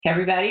Hey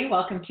everybody,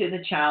 welcome to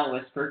the Child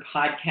Whisperer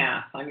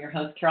podcast. I'm your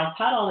host, Carol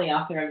Tuttle, the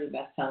author of the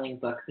best-selling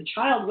book, The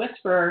Child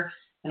Whisperer,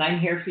 and I'm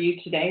here for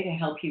you today to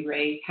help you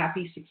raise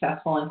happy,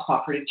 successful, and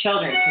cooperative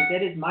children, because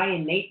it is my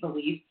innate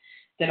belief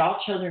that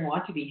all children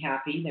want to be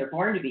happy. They're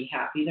born to be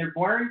happy. They're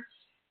born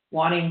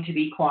wanting to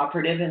be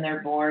cooperative, and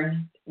they're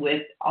born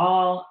with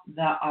all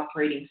the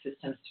operating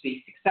systems to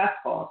be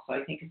successful. So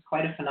I think it's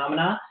quite a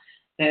phenomenon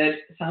that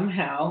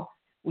somehow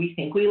we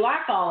think we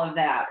lack all of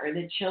that, or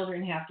that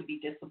children have to be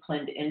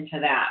disciplined into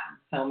that.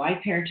 So my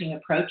parenting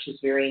approach is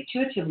very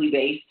intuitively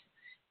based,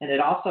 and it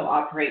also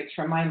operates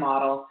from my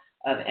model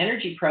of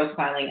energy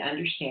profiling,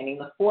 understanding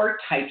the 4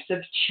 types of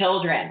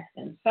children.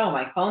 And so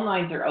my phone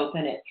lines are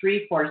open at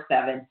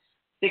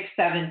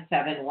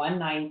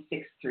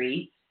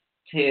 347-677-1963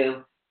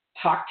 to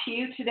talk to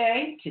you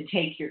today, to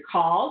take your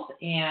calls,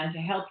 and to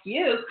help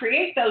you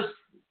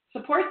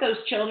support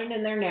those children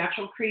in their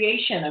natural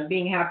creation of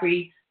being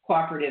happy,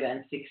 cooperative,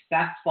 and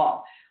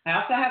successful. I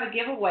also have a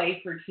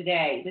giveaway for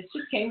today. This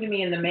just came to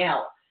me in the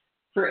mail.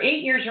 For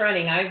 8 years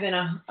running, I've been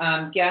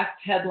a guest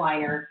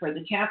headliner for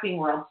the Tapping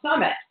World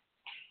Summit,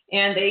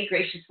 and they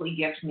graciously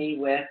gifted me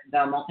with the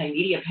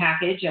multimedia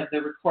package of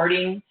the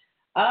recording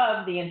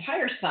of the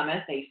entire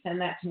summit. They send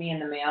that to me in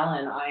the mail,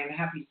 and I'm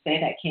happy to say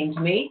that came to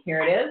me.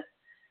 Here it is.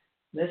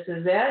 This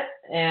is it,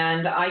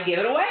 and I give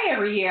it away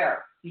every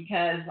year,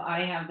 because I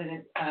have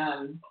the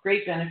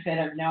great benefit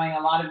of knowing a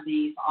lot of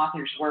these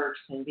authors' works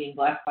and being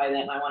blessed by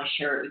them, and I want to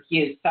share it with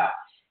you. So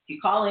if you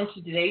call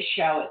into today's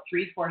show at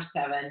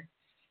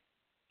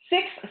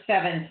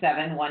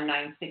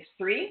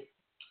 347-677-1963,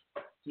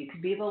 you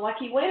could be the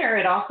lucky winner.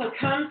 It also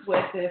comes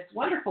with this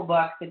wonderful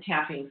book, The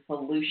Tapping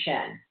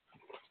Solution.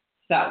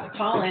 So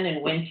call in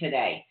and win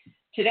today.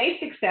 Today's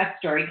success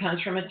story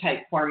comes from a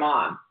Type 4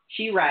 mom.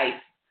 She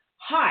writes,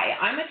 "Hi,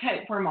 I'm a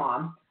Type 4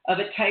 mom of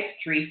a Type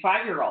 3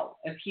 5-year-old.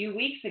 A few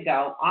weeks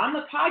ago on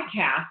the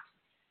podcast,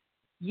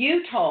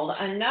 you told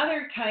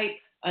another Type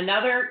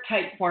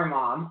 4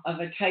 mom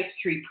of a Type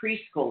 3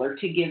 preschooler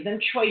to give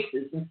them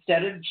choices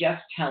instead of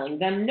just telling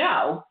them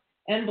no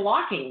and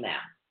blocking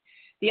them.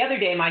 The other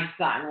day, my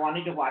son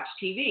wanted to watch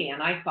TV,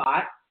 and I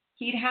thought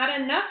he'd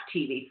had enough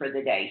TV for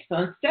the day. So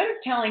instead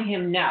of telling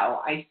him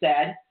no, I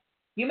said,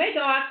 'You may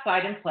go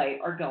outside and play,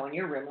 or go in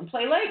your room and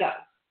play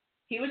Legos.'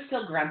 He was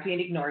still grumpy and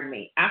ignored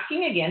me,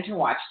 asking again to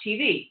watch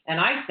TV. And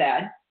I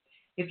said,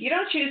 'If you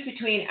don't choose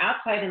between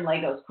outside and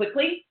Legos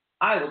quickly,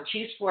 I will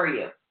choose for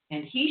you.'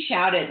 And he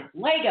shouted,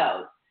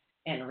 'Legos,'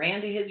 and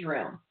ran to his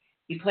room.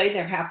 He played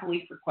there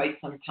happily for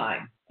quite some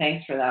time.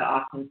 Thanks for that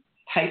awesome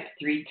Type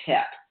 3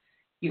 tip."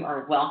 You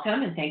are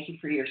welcome, and thank you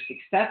for your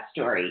success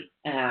story.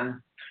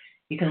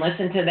 You can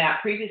listen to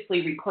that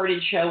previously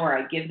recorded show where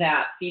I give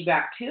that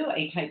feedback to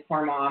a Type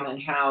 4 mom,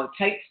 and how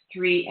Type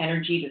 3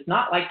 energy does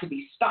not like to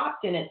be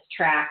stopped in its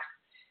tracks,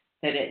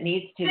 that it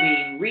needs to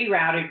be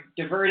rerouted,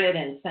 diverted,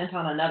 and sent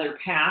on another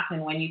path.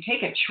 And when you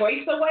take a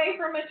choice away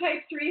from a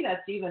Type 3,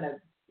 that's even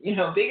a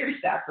bigger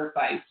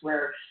sacrifice,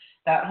 where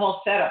that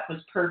whole setup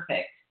was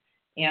perfect.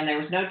 And there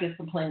was no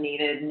discipline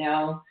needed,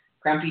 no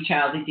grumpy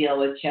child to deal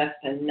with,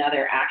 just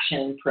another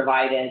action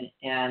provided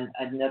and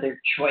another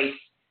choice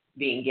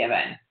being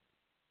given.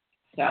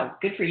 So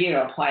good for you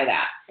to apply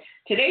that.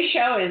 Today's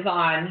show is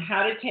on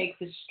how to take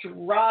the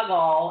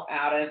struggle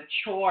out of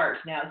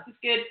chores. Now, this is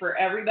good for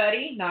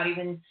everybody,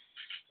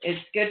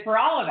 it's good for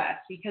all of us,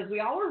 because we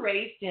all were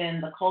raised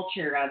in the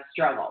culture of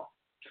struggle.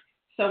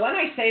 So when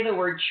I say the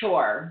word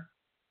chore,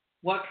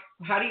 what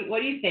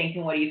do you think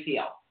and what do you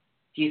feel?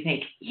 Do you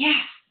think,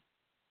 yes,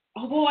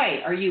 oh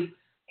boy, are you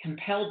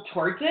compelled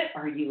towards it?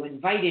 Are you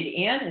invited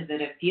in? Is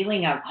it a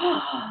feeling of,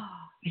 oh,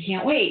 I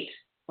can't wait?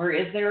 Or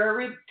is there a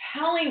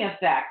repelling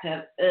effect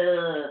of,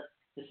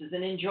 this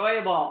isn't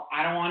enjoyable,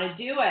 I don't want to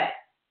do it,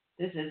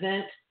 this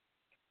isn't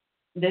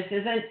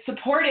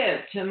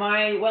supportive to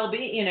my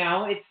well-being,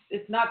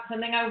 it's not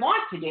something I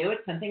want to do,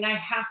 it's something I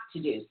have to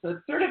do. So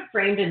it's sort of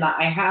framed in that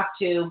I have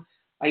to,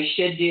 I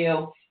should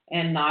do,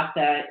 and not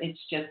that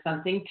it's just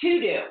something to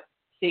do.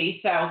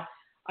 See, so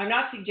I'm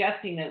not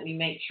suggesting that we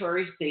make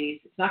chores these.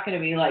 It's not going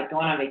to be like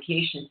going on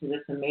vacation to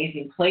this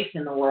amazing place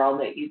in the world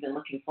that you've been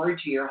looking forward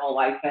to your whole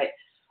life. But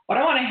what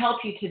I want to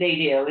help you today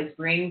do is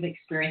bring the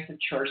experience of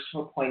chores to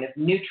a point of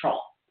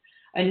neutral.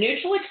 A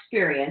neutral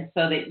experience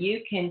so that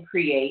you can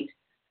create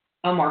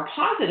a more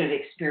positive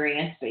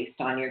experience based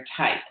on your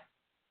type.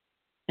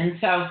 And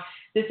so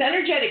this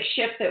energetic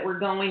shift that we're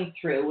going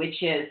through,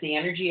 which is the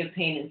energy of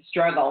pain and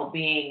struggle,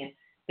 being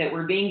that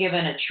we're being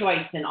given a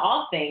choice in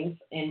all things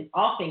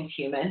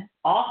human,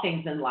 all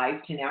things in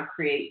life, to now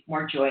create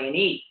more joy and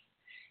ease.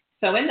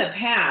 So in the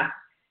past,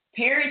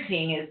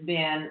 parenting has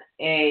been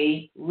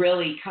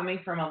really coming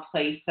from a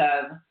place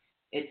of,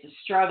 it's a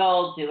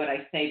struggle, do what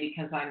I say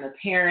because I'm the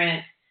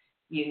parent,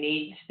 you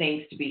need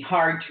things to be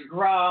hard to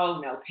grow,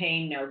 no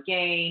pain, no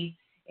gain.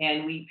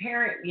 And we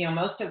parent,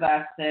 most of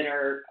us that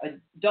are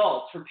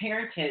adults were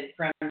parented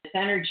from this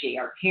energy.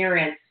 Our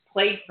parents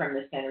played from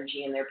this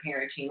energy in their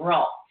parenting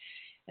role.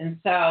 And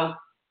so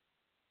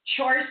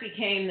chores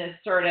became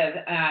this sort of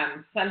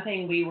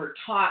something we were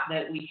taught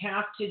that we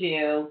have to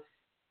do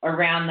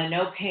around the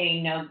no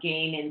pain, no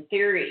gain in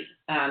theory,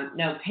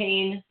 no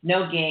pain,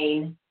 no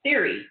gain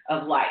theory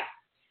of life.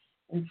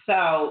 And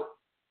so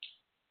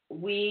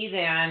we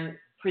then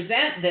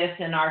present this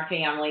in our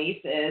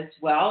families as,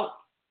 well,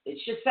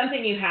 it's just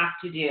something you have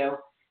to do.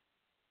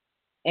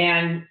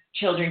 And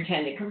children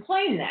tend to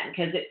complain then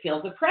because it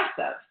feels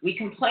oppressive. We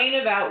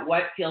complain about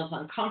what feels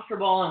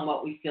uncomfortable and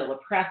what we feel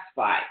oppressed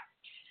by.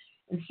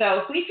 And so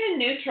if we can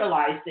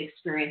neutralize the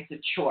experience of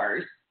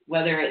chores,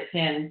 whether it's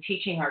in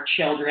teaching our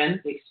children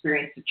the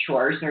experience of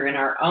chores or in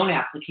our own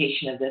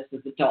application of this as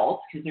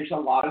adults, because there's a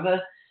lot of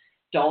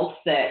adults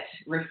that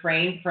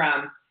refrain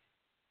from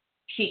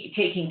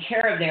taking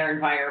care of their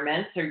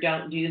environments or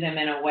don't do them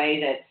in a way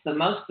that's the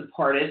most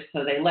supportive,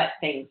 so they let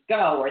things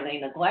go or they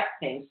neglect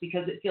things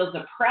because it feels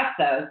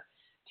oppressive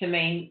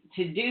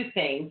to do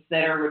things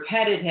that are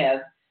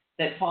repetitive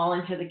that fall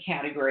into the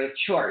category of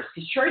chores.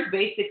 Because chores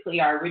basically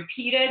are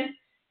repeated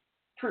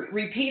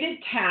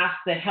tasks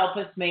that help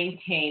us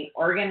maintain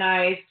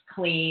organized,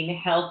 clean,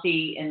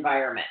 healthy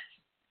environments.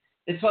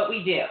 It's what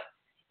we do.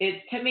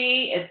 To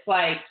me, it's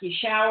like you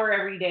shower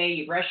every day,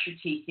 you brush your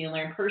teeth, you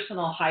learn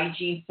personal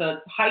hygiene. So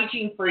it's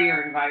hygiene for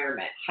your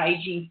environment,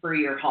 hygiene for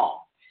your home.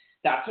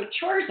 That's what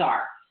chores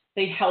are.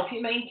 They help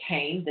you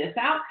maintain this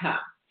outcome.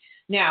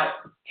 Now,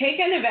 take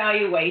an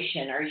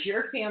evaluation. Is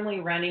your family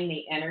running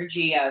the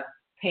energy of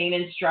pain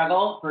and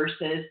struggle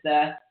versus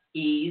the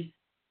ease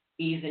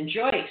and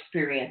joy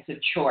experience of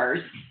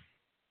chores?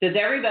 Does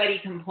everybody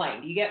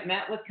complain? Do you get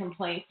met with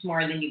complaints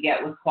more than you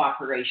get with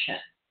cooperation?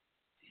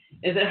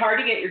 Is it hard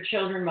to get your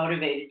children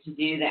motivated to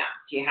do them?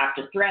 Do you have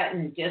to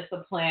threaten,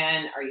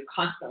 discipline? Are you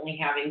constantly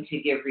having to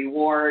give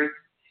rewards?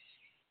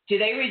 Do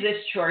they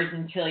resist chores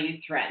until you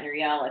threaten or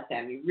yell at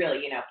them? You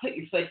really, put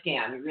your foot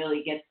down. You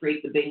really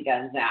break the big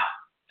guns out.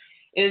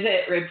 Is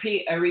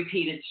it a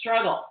repeated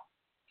struggle?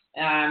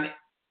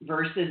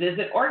 Versus is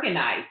it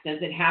organized? Does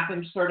it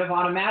happen sort of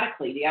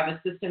automatically? Do you have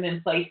a system in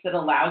place that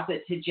allows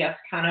it to just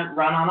kind of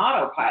run on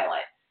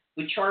autopilot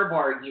with chore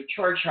boards or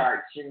chore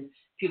charts? And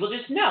people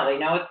just know. They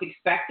know it's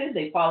expected.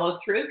 They follow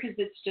through because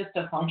it's just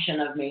a function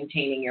of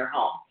maintaining your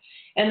home.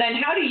 And then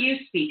how do you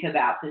speak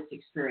about this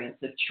experience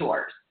of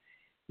chores?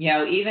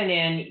 Even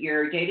in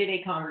your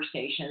day-to-day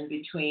conversation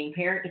between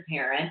parent to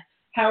parent,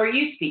 how are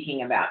you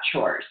speaking about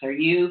chores? Are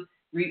you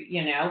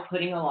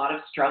putting a lot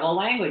of struggle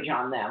language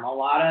on them, a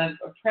lot of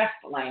oppressed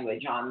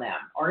language on them?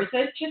 Or is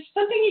it just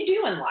something you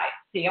do in life?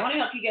 See, I want to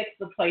help you get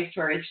to the place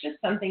where it's just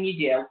something you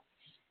do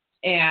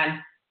and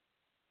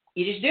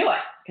you just do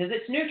it because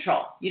it's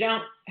neutral. You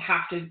don't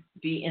have to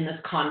be in this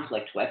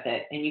conflict with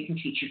it, and you can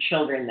teach your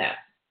children this.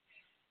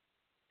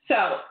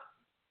 So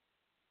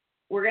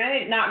we're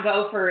going to not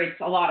go for it's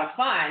a lot of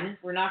fun.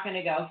 We're not going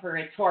to go for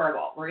it's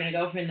horrible. We're going to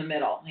go for in the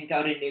middle and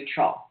go to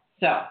neutral.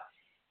 So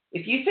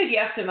if you said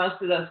yes to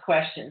most of those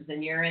questions,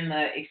 then you're in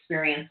the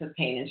experience of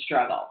pain and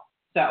struggle.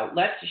 So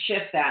let's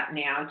shift that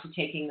now to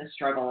taking the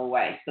struggle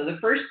away. So the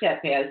first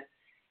step is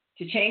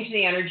to change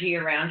the energy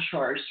around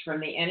chores from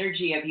the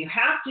energy of you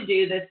have to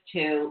do this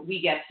to we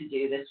get to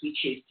do this, we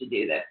choose to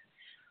do this.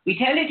 We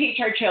tend to teach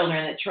our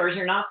children that chores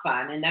are not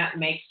fun, and that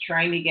makes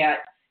trying to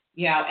get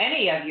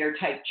any of your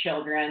type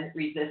children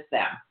resist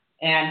them.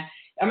 And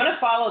I'm going to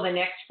follow the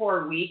next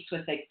 4 weeks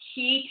with a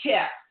key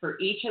tip for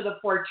each of the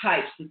 4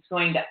 types that's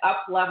going to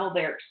up-level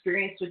their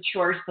experience with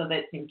chores so that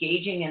it's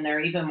engaging and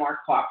they're even more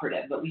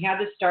cooperative. But we had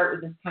to start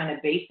with this kind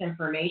of base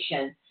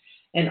information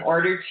in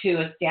order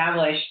to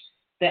establish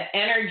the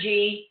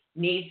energy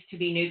needs to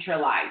be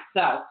neutralized.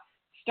 So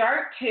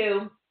start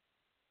to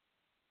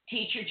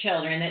teach your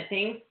children that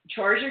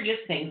chores are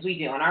just things we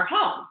do in our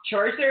home.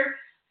 Chores are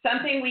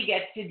something we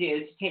get to do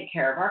to take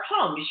care of our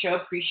home, to show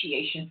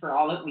appreciation for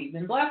all that we've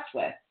been blessed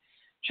with.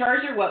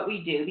 Chores are what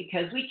we do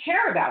because we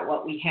care about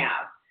what we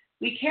have.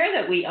 We care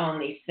that we own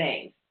these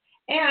things.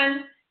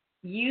 And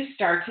you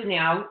start to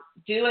now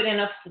do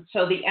it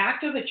so the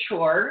act of a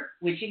chore,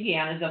 which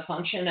again is a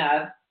function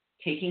of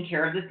taking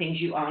care of the things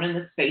you own in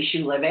the space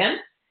you live in,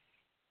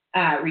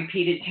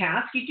 repeated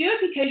tasks, you do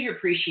it because you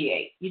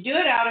appreciate. You do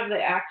it out of the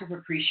act of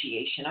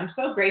appreciation. I'm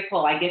so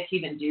grateful I get to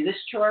even do this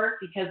chore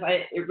because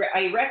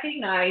I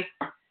recognize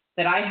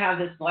that I have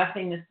this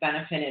blessing, this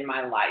benefit in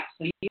my life.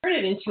 So you turn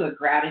it into a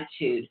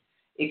gratitude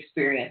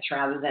experience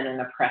rather than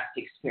an oppressed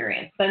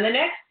experience. Then the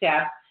next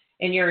step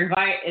in your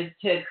is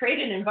to create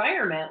an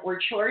environment where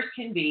chores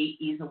can be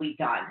easily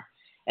done.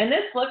 And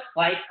this looks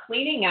like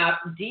cleaning up,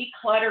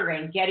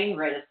 decluttering, getting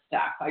rid of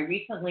stuff. I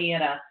recently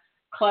at a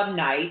club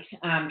night,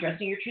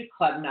 Dressing Your Truth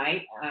club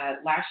night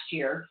last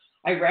year,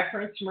 I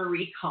referenced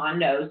Marie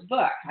Kondo's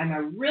book. I'm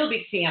a real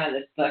big fan of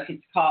this book.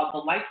 It's called The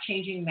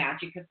Life-Changing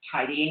Magic of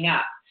Tidying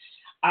Up.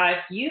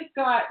 If you've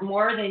got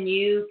more than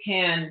you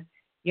can,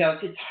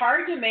 if it's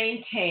hard to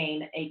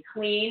maintain a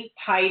clean,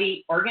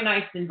 tidy,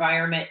 organized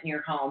environment in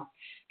your home,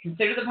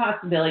 consider the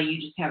possibility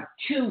you just have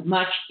too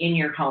much in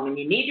your home and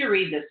you need to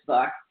read this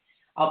book.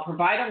 I'll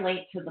provide a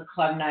link to the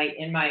club night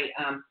in my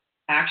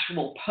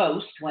actual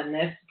post when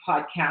this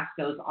podcast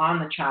goes on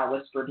the Child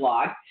Whisperer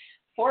blog.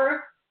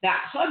 For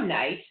that club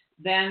night,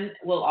 then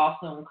we'll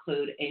also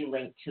include a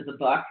link to the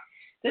book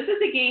This is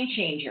a game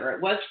changer.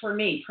 It was for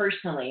me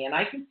personally, and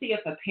I can see if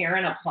a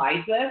parent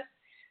applies this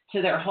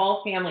to their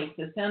whole family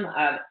system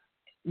of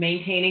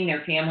maintaining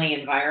their family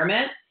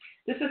environment,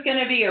 this is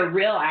going to be a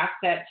real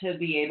asset to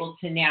be able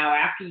to now,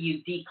 after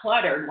you've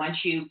decluttered, once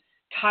you've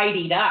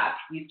tidied up,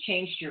 you've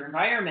changed your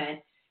environment,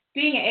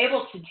 being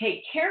able to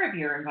take care of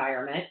your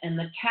environment and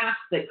the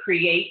tasks that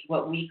create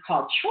what we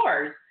call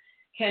chores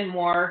can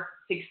more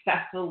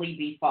successfully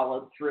be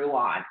followed through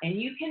on.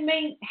 And you can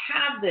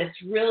have this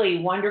really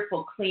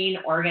wonderful, clean,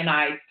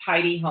 organized,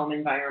 tidy home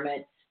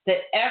environment that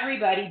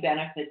everybody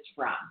benefits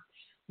from.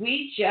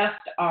 We just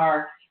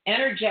are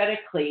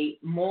energetically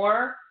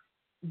more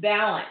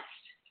balanced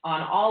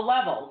on all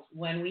levels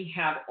when we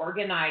have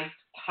organized,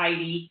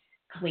 tidy,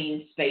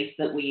 clean space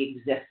that we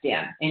exist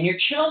in. And your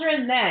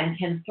children then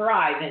can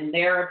thrive in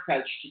their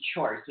approach to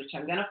chores, which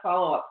I'm going to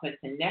follow up with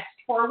the next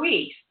 4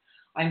 weeks.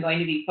 I'm going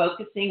to be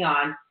focusing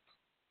on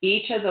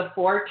each of the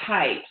 4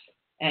 types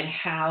and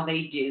how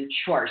they do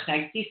chores. Now,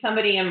 I see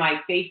somebody in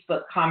my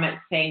Facebook comment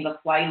saying the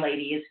fly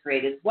lady is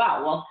great as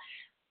well. Well,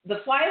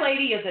 the fly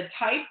lady is a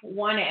type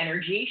 1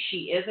 energy.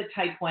 She is a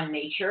type 1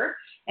 nature,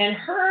 and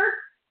her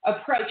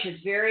approach is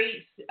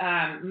very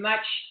much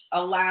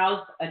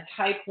allows a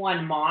type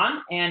 1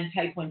 mom and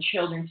type 1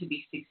 children to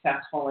be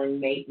successful in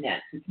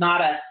maintenance.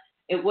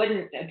 It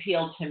wouldn't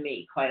appeal to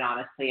me, quite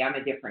honestly. I'm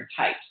a different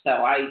type,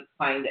 so I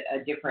find a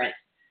different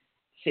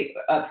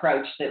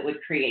approach that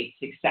would create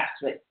success.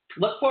 But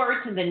look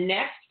forward to the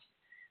next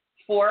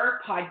 4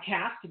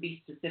 podcasts to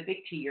be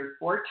specific to your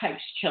 4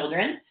 types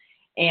children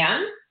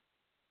and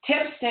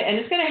tips, and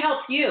it's going to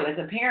help you as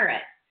a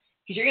parent,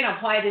 because you're going to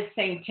apply this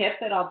same tip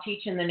that I'll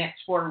teach in the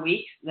next 4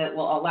 weeks that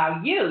will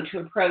allow you to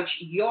approach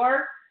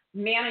your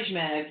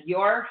management of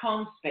your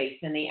home space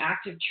and the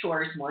active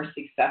chores more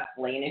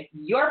successfully. And if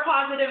you're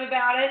positive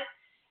about it,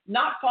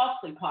 not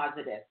falsely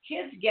positive.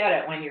 Kids get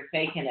it when you're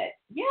faking it.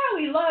 Yeah,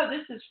 we love,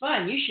 this is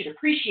fun. You should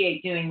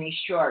appreciate doing these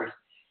chores.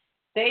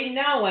 They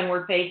know when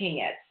we're faking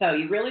it. So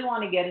you really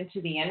want to get into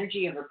the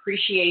energy of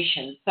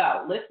appreciation.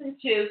 So listen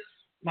to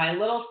my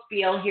little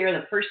spiel here,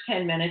 the first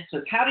 10 minutes,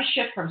 was how to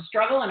shift from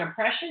struggle and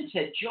oppression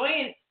to joy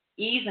and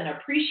ease and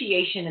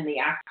appreciation in the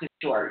active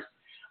chores.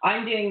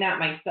 I'm doing that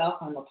myself.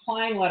 I'm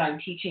applying what I'm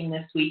teaching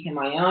this week in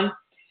my own.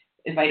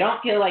 If I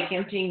don't feel like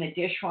emptying the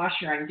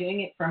dishwasher, I'm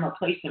doing it from a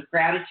place of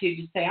gratitude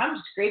to say, I'm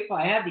just grateful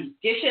I have these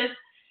dishes,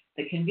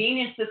 the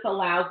convenience this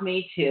allows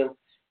me to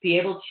be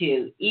able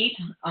to eat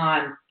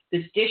on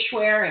this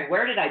dishware, and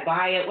where did I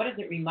buy it? What does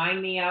it remind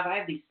me of? I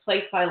have these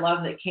plates I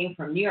love that came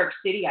from New York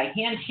City. I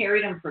hand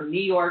carried them from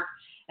New York,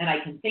 and I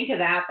can think of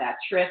that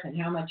trip and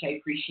how much I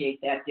appreciate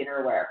that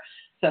dinnerware.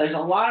 So there's a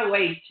lot of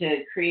ways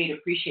to create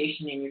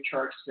appreciation in your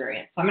chore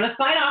experience. So I'm going to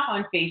sign off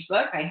on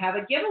Facebook. I have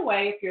a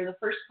giveaway if you're the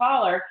first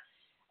caller.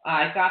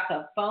 I've got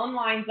the phone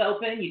lines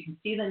open. You can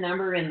see the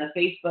number in the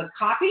Facebook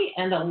copy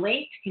and a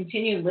link to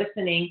continue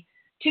listening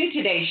to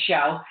today's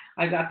show.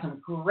 I've got some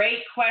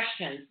great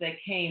questions that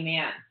came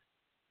in.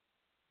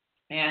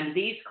 And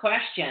these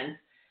questions,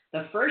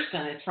 the first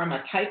one is from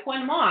a type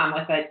 1 mom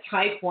with a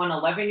type 1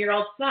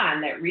 11-year-old son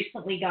that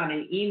recently got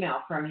an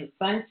email from his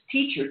son's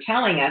teacher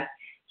telling us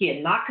he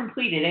had not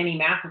completed any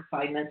math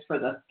assignments for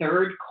the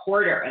 3rd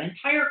quarter, an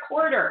entire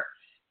quarter.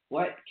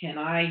 What can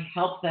I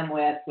help them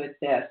with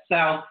this?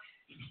 So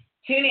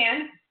tune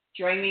in,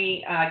 join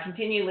me,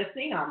 continue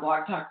listening on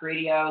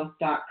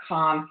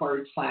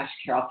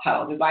blogtalkradio.com/Carol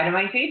Tuttle. Goodbye to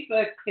my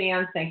Facebook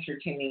fans. Thanks for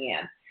tuning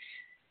in.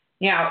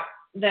 Now,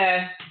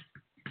 the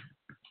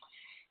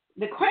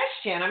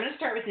question, I'm going to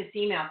start with this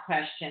email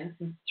question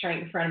since it's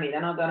right in front of me.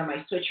 Then I'll go to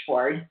my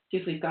switchboard, see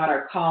if we've got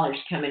our callers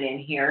coming in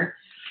here.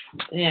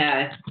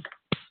 Yeah.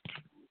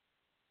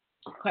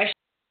 Question.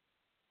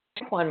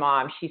 Type 1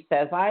 mom, she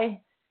says, I'm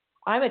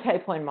a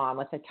type 1 mom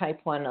with a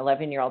type 1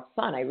 11-year-old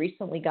son. I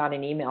recently got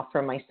an email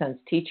from my son's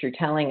teacher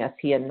telling us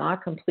he had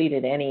not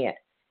completed any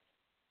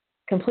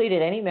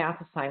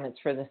math assignments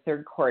for the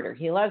 3rd quarter.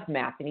 He loves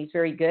math and he's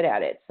very good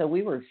at it. So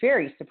we were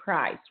very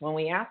surprised. When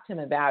we asked him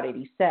about it,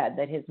 he said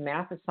that his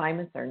math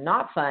assignments are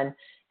not fun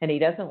and he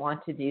doesn't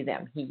want to do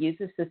them. He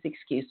uses this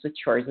excuse with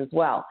chores as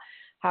well.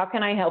 How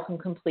can I help him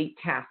complete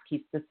tasks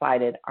he's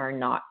decided are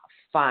not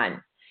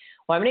fun?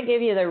 Well, I'm going to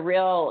give you the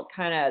real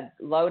kind of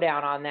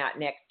lowdown on that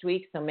next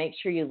week. So make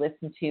sure you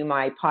listen to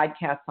my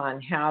podcast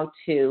on how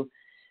to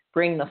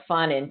bring the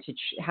fun into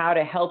how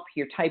to help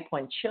your type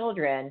 1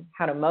 children,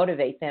 how to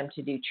motivate them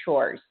to do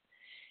chores.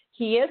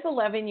 He is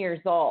 11 years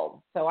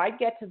old, so I'd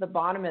get to the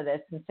bottom of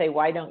this and say,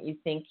 why don't you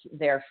think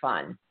they're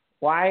fun?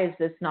 Why is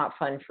this not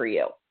fun for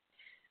you?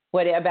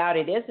 What about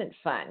it isn't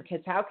fun?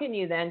 Because how can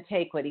you then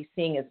take what he's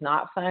seeing as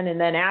not fun and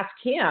then ask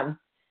him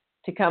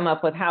to come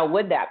up with how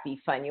would that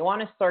be fun? You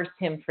want to source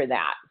him for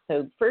that.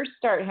 So first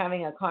start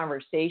having a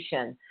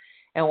conversation,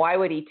 and why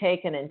would he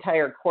take an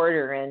entire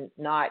quarter and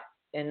not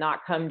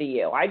come to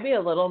you? I'd be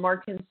a little more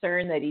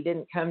concerned that he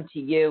didn't come to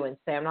you and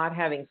say, I'm not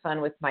having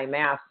fun with my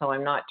math, so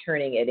I'm not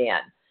turning it in.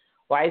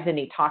 Why isn't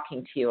he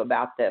talking to you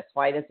about this?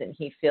 Why doesn't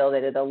he feel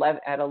that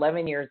at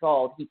 11 years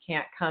old, he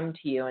can't come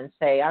to you and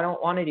say, I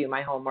don't want to do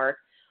my homework.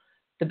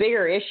 the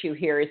bigger issue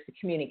here is the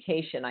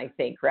communication, I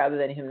think, rather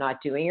than him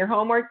not doing your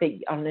homework.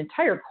 An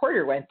entire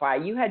quarter went by.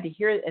 You had to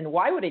hear it. And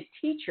why would a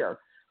teacher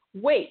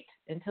wait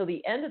until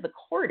the end of the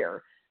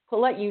quarter to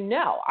let you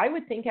know? I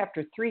would think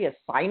after 3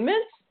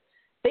 assignments,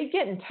 they'd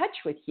get in touch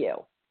with you.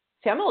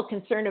 See, I'm a little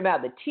concerned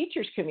about the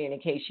teacher's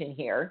communication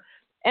here.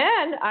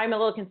 And I'm a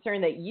little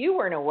concerned that you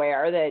weren't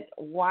aware that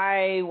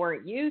why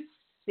weren't you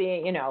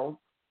seeing,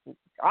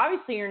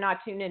 obviously you're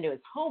not tuned into his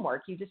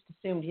homework. You just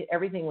assumed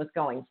everything was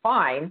going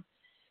fine.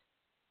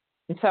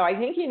 And so I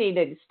think you need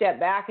to step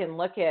back and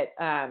look at,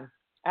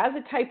 as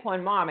a type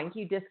 1 mom, I think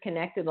you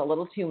disconnected a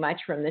little too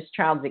much from this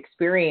child's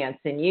experience,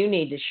 and you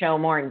need to show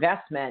more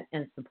investment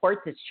and support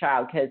this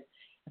child, because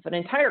if an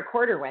entire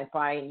quarter went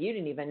by and you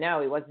didn't even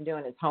know he wasn't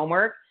doing his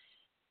homework,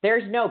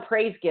 there's no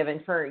praise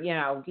given for,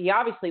 he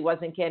obviously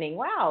wasn't getting,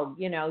 wow,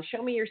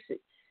 show me your.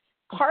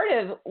 Part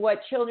of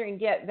what children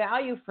get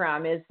value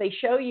from is they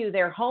show you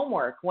their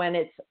homework when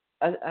it's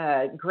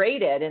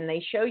graded, and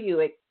they show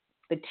you it,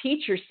 the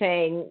teacher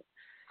saying,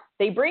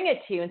 they bring it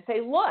to you and say,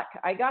 look,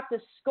 I got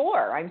this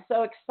score. I'm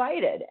so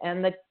excited.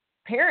 And the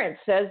parent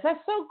says,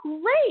 that's so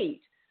great.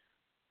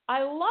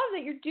 I love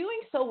that you're doing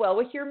so well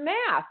with your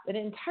math. An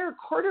entire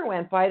quarter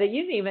went by that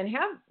you didn't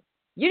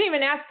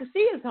even ask to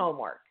see his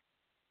homework.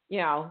 You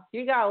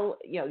got,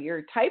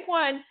 your type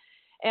 1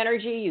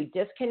 energy, you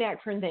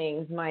disconnect from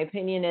things. My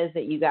opinion is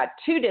that you got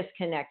too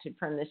disconnected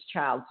from this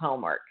child's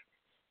homework.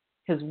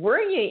 Because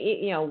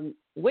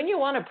when you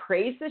want to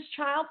praise this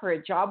child for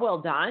a job well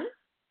done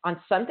on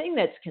something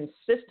that's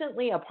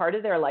consistently a part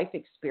of their life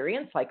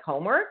experience, like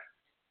homework,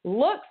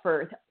 look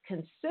for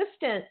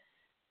consistent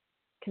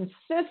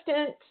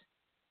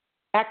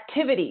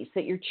activities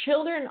that your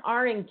children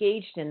are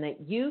engaged in that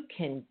you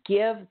can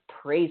give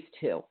praise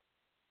to.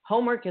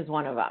 Homework is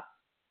one of them.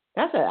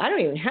 I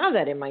don't even have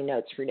that in my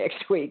notes for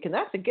next week, and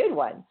that's a good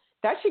one.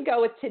 That should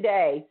go with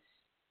today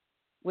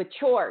with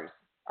chores.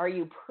 Are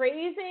you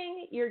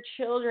praising your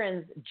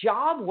children's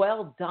job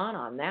well done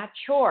on that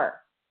chore?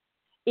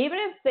 Even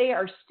if they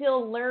are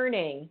still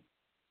learning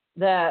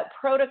the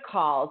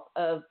protocols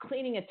of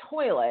cleaning a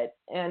toilet,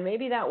 and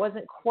maybe that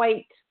wasn't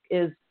quite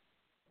as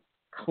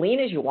clean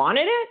as you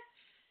wanted it,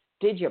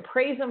 did you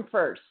praise them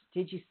first?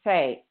 Did you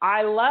say,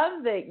 I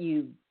love that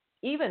you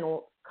even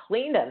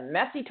cleaned a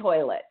messy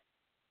toilet.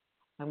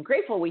 I'm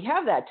grateful we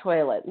have that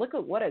toilet. Look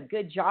at what a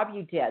good job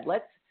you did.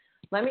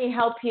 Let me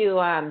help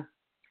you.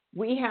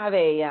 We have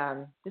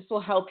this will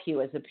help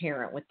you as a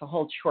parent with the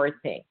whole chore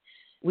thing.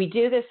 We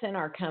do this in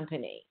our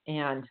company,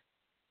 and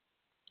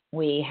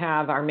we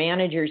have our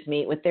managers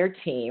meet with their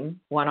team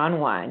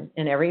one-on-one,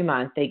 and every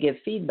month they give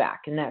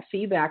feedback, and that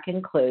feedback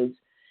includes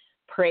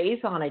praise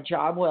on a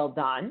job well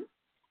done,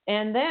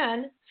 and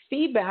then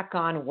feedback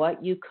on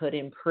what you could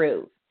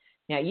improve.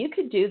 Now, you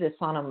could do this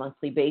on a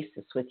monthly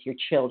basis with your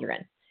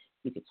children.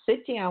 You could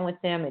sit down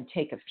with them and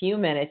take a few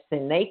minutes,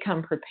 and they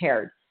come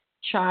prepared.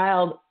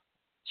 Child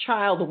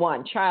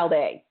 1, child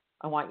A,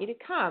 I want you to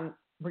come.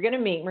 We're going to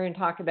meet. We're going to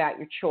talk about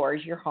your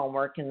chores, your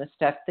homework, and the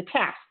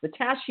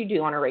tasks you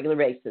do on a regular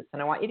basis.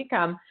 And I want you to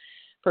come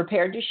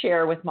prepared to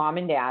share with mom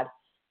and dad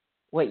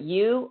what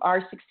you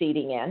are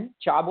succeeding in.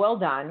 Job well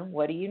done.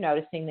 What are you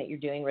noticing that you're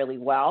doing really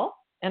well?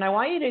 And I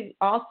want you to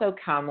also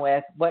come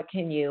with what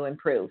can you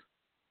improve?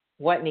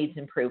 What needs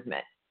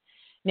improvement?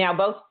 Now,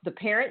 both the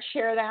parents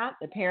share that.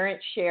 The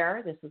parents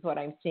share, this is what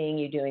I'm seeing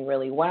you doing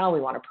really well.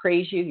 We want to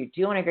praise you. You're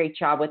doing a great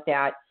job with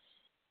that.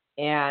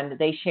 And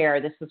they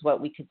share, this is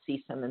what we could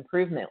see some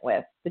improvement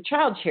with. The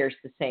child shares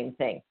the same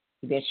thing.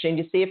 It'd be interesting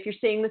to see if you're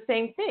seeing the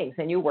same things,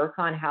 and you work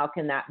on how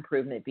can that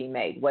improvement be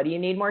made. What do you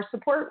need more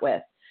support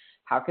with?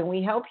 How can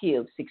we help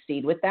you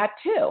succeed with that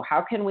too?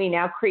 How can we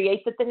now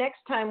create that the next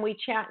time we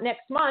chat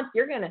next month,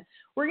 we're going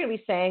to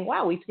be saying,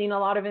 wow, we've seen a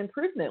lot of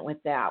improvement with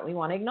that. We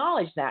want to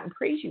acknowledge that and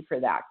praise you for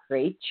that.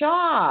 Great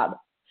job.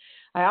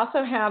 I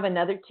also have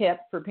another tip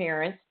for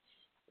parents.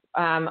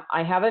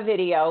 I have a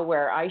video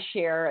where I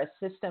share a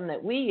system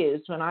that we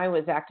used when I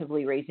was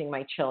actively raising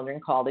my children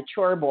called a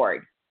chore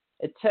board.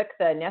 It took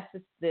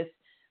this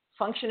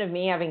function of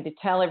me having to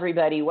tell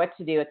everybody what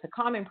to do. It's a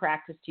common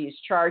practice to use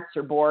charts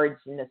or boards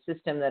in a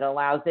system that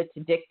allows it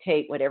to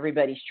dictate what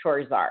everybody's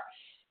chores are.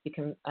 You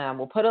can,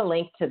 we'll put a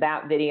link to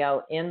that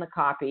video in the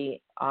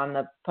copy on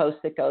the post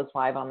that goes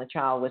live on the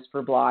Child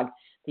Whisperer blog,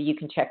 that you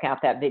can check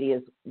out that video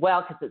as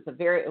well, because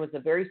it was a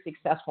very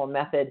successful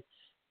method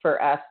for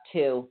us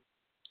to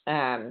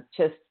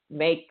just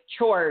make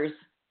chores.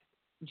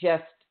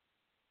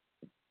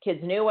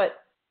 Kids knew what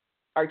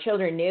our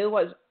children knew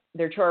was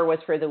their chore was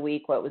for the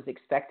week, what was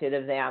expected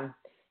of them,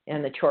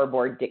 and the chore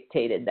board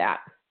dictated that.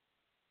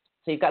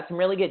 So you've got some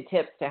really good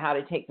tips to how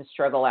to take the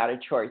struggle out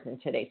of chores in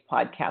today's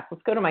podcast.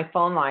 Let's go to my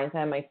phone lines.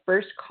 I have my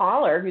first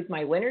caller, who's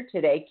my winner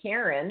today,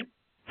 Karen.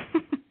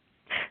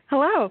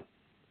 Hello.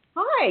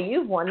 Hi,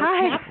 you've won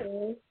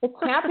the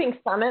Tapping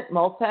Summit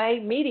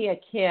Multimedia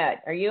Kit.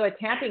 Are you a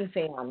tapping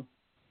fan?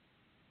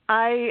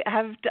 I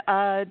have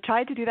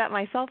tried to do that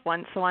myself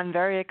once, so I'm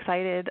very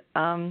excited.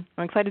 I'm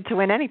excited to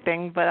win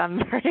anything, but I'm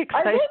very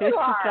excited to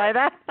try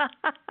that.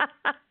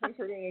 I'm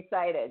pretty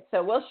excited.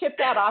 So we'll ship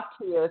that off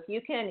to you. If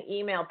you can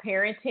email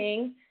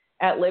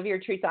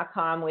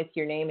parenting@liveyourtruth.com with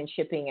your name and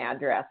shipping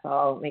address,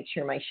 I'll make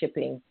sure my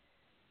shipping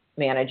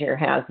manager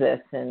has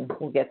this, and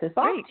we'll get this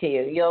off to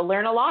you. You'll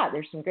learn a lot.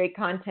 There's some great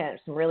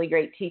content, some really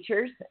great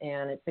teachers,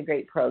 and it's a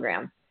great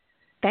program.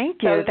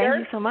 Thank you. Thank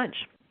you so much.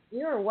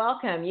 You're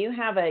welcome. You're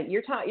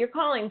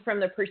calling from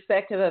the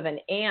perspective of an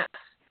aunt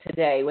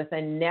today with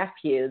a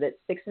nephew that's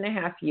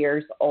 6.5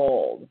 years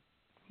old.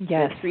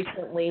 Yes. That's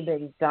recently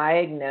been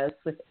diagnosed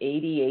with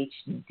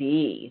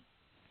ADHD.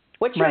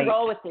 What's your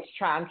goal with this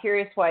child? I'm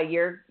curious why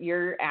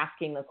you're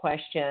asking the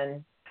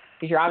question,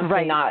 because you're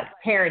obviously not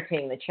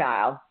parenting the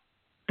child.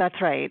 That's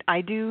right.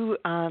 I do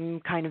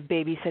kind of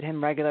babysit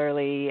him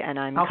regularly, and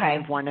I'm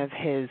kind of one of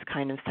his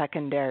kind of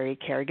secondary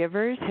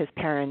caregivers. His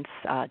parents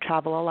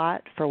travel a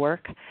lot for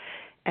work,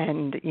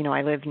 and,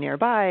 I live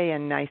nearby,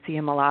 and I see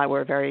him a lot.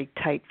 We're a very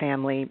tight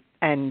family,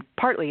 and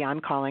partly I'm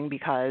calling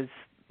because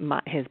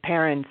his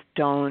parents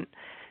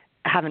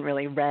haven't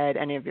really read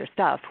any of your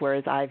stuff,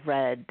 whereas I've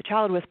read The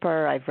Child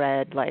Whisperer, I've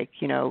read,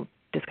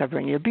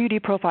 Discovering Your Beauty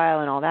Profile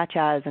and all that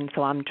jazz, and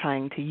so I'm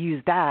trying to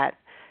use that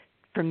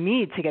for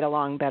me to get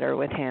along better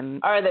with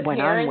him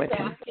when I'm with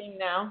him. Are the parents asking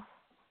now?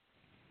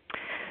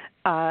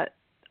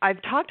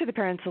 I've talked to the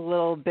parents a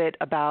little bit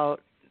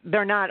about.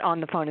 They're not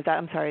on the phone. Is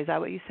that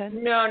what you said?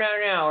 No.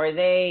 Are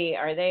they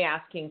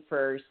asking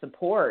for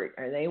support?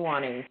 Are they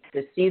wanting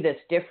to see this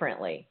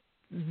differently?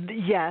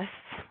 Yes,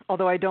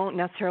 although I don't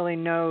necessarily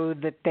know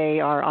that they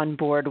are on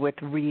board with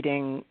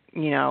reading,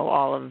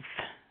 all of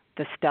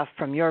the stuff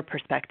from your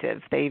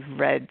perspective. They've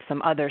read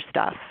some other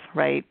stuff,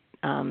 right?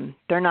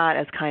 They're not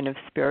as kind of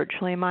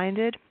spiritually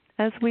minded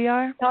as we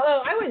are.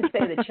 Although I wouldn't say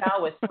the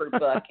Child Whisperer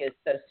book is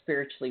so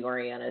spiritually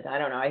oriented. I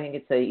don't know. I think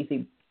it's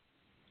an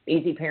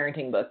easy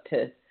parenting book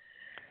to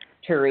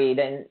read.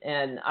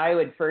 And I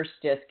would first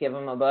just give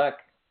them a book.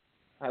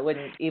 I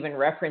wouldn't even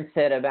reference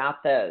it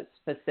about the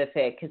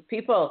specific, because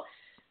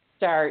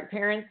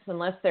parents,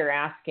 unless they're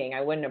asking,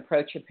 I wouldn't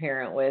approach a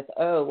parent with,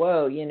 oh,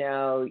 whoa,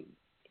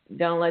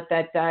 don't let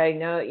that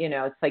diagnose,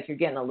 it's like you're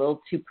getting a little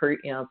too,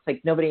 it's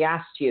like nobody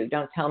asked you.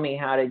 Don't tell me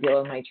how to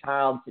deal with my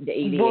child's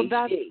ADHD. Well,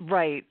 that's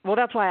right. Well,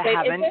 that's why I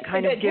haven't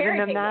kind of given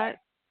them that.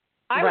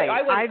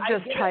 I've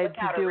just tried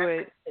to do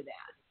it.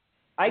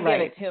 I give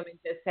it to them and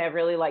just say, I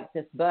really like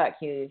this book.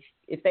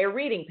 If they're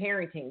reading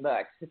parenting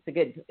books,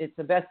 it's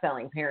a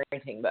best-selling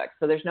parenting book.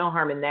 So there's no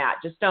harm in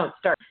that. Just don't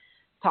start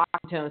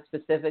talking to them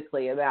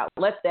specifically about,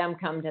 let them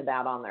come to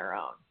that on their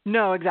own.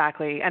 No,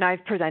 exactly. And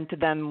I've presented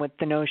them with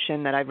the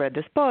notion that I've read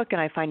this book and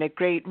I find it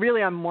great.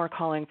 Really, I'm more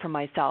calling for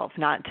myself,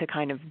 not to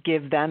kind of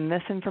give them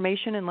this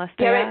information unless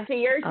they ask.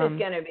 See, yours is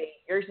going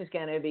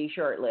to be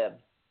short-lived.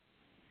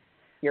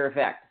 Your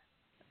effect.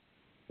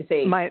 You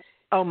see, my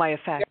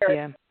effect,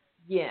 yeah.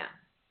 Yeah.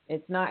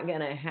 It's not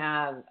going to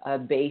have a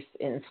base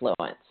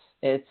influence.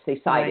 It's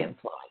a side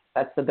influence.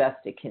 That's the best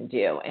it can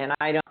do. And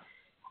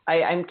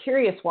I'm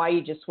curious why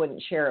you just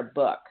wouldn't share a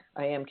book.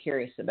 I am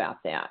curious about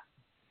that.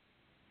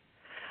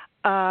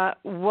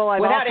 Well,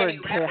 I've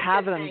offered to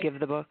have them give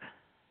the book.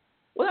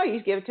 Well, you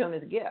just give it to them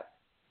as a gift.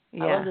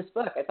 Yeah. I love this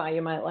book. I thought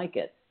you might like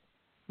it.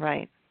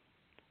 Right.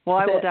 Well,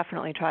 I will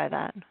definitely try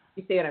that.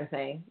 You see what I'm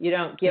saying? You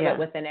don't give it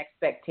with an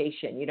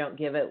expectation. You don't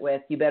give it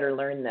with, you better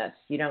learn this.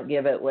 You don't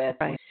give it with,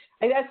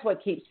 that's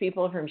what keeps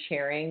people from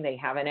sharing. They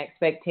have an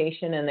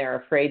expectation and they're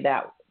afraid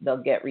that they'll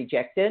get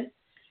rejected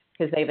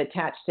because they've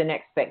attached an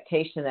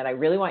expectation that I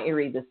really want you to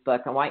read this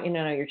book. I want you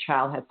to know your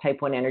child has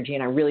type 1 energy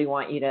and I really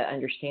want you to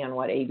understand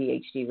what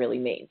ADHD really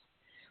means.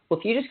 Well,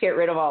 if you just get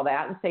rid of all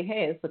that and say,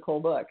 hey, it's a cool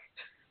book.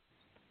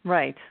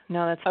 Right.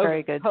 No, that's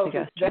very good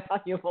suggestion. It's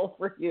valuable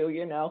for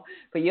you,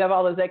 But you have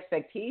all those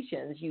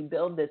expectations. You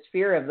build this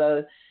fear of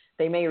those.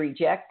 They may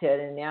reject it,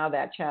 and now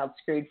that child's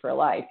screwed for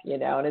life,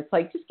 And it's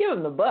like, just give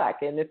them the book.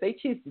 And if they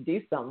choose to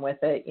do something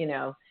with it, you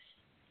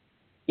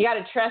got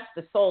to trust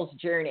the soul's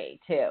journey,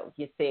 too.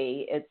 You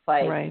see, it's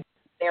like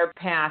their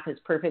path is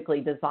perfectly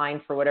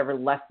designed for whatever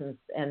lessons,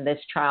 and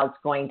this child's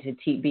going to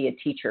be a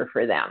teacher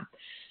for them.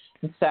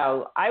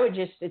 So I would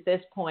just, at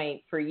this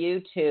point, for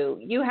you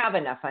have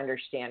enough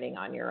understanding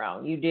on your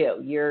own. You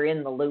do. You're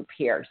in the loop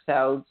here.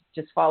 So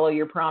just follow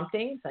your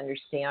promptings,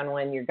 understand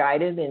when you're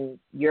guided in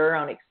your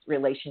own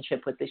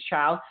relationship with this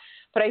child.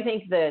 But I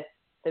think the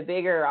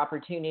bigger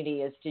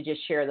opportunity is to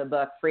just share the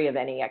book free of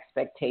any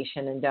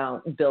expectation and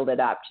don't build it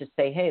up. Just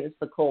say, hey, this is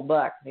a cool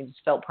book. I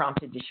just felt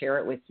prompted to share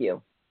it with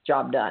you.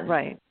 Job done.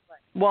 Right.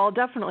 Well, I'll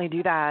definitely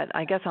do that.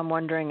 I guess I'm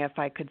wondering if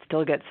I could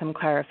still get some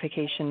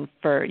clarification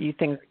you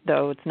think,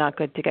 though, it's not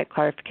good to get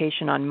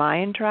clarification on my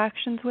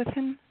interactions with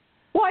him?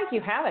 Well, I think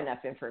you have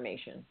enough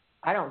information.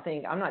 I'm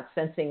not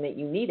sensing that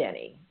you need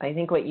any. I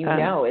think what you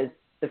know is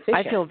sufficient.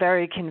 I feel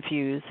very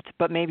confused,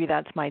 but maybe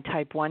that's my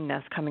type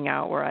 1-ness coming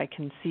out where I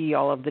can see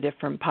all of the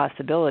different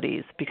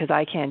possibilities because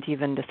I can't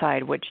even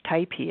decide which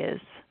type he is.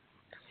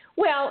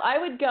 Well, I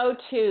would go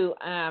to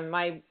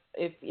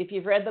if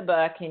you've read the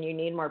book and you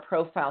need more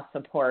profile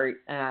support,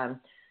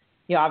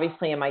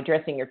 obviously in my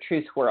Dressing Your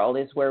Truth world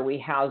is where we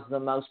house the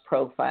most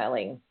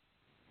profiling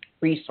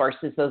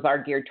resources. Those are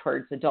geared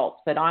towards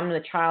adults. But on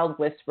the Child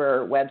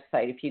Whisperer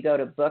website, if you go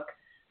to book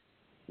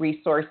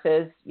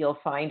resources, you'll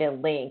find a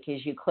link.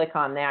 As you click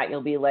on that,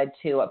 you'll be led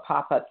to a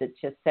pop-up that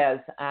just says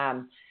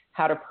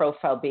how to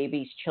profile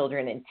babies,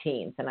 children, and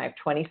teens. And I have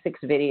 26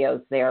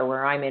 videos there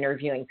where I'm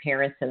interviewing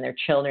parents and their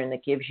children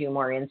that gives you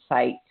more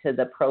insight to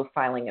the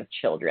profiling of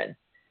children.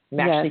 I'm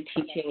actually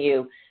teaching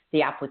you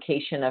the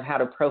application of how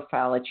to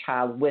profile a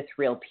child with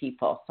real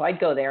people. So I'd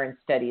go there and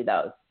study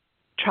those.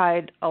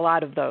 Tried a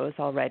lot of those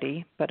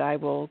already, but I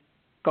will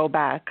go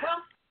back. Well,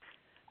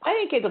 I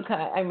think it'll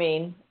kind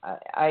of,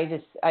 I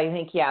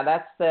think,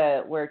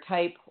 that's where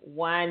type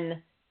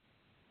 1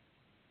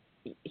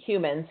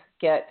 humans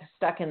get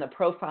stuck in the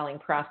profiling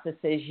process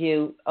is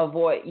you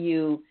aren't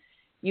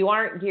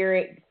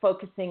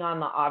focusing on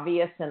the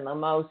obvious and the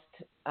most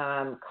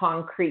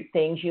concrete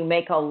things. You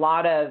make a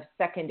lot of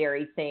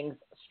secondary things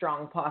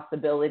strong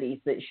possibilities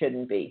that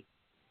shouldn't be.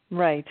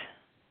 Right.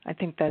 I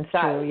think that's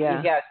true, yeah.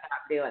 You got to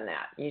stop doing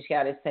that. You just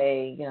got to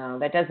say,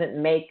 that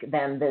doesn't make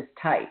them this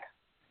type.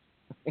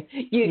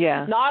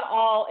 Not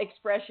all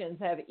expressions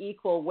have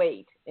equal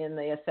weight in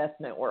the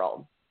assessment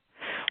world.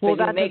 Well,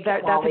 that's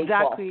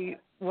exactly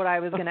what I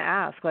was going to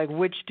ask. Like,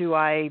 which do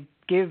I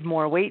give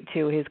more weight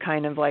to? His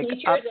kind of like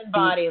features and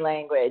body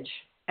language,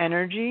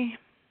 energy.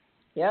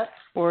 Yep.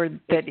 Or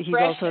that he's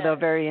also though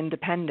very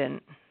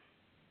independent.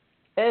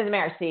 It doesn't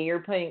matter. See, you're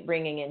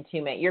bringing in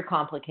too many. You're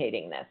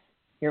complicating this.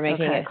 You're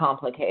making it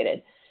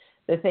complicated.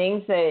 The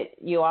things that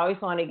you always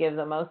want to give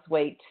the most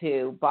weight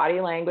to: body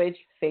language,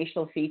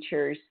 facial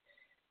features.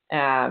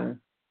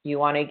 You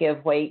want to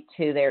give weight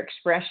to their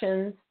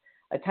expressions.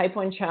 A type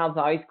 1 child's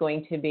always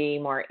going to be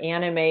more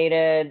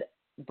animated,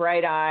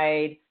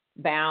 bright-eyed,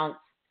 bounce.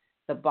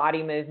 The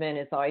body movement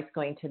is always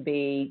going to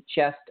be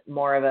just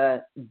more of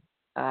a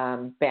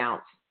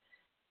bounce.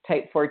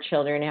 Type 4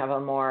 children have a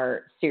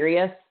more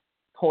serious,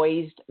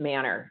 poised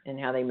manner in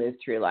how they move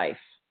through life,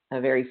 a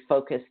very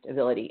focused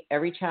ability.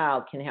 Every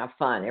child can have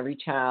fun. Every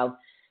child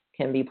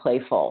can be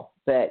playful,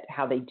 but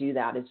how they do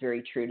that is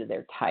very true to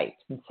their type.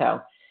 And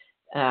so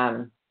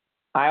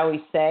I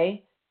always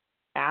say,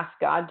 ask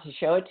God to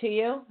show it to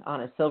you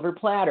on a silver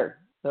platter.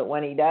 But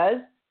when he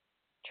does,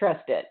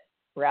 trust it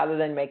rather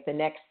than make the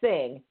next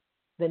thing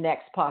the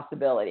next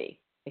possibility.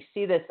 I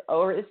see this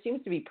it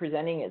seems to be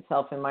presenting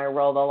itself in my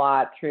world a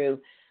lot through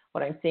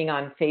what I'm seeing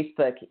on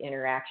Facebook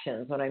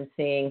interactions, when I'm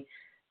seeing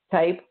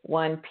type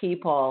 1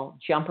 people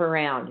jump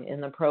around in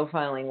the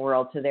profiling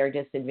world to their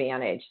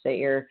disadvantage, that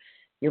you're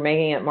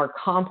making it more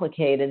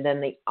complicated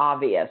than the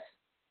obvious.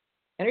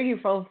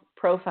 Energy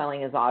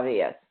profiling is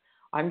obvious.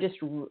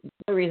 The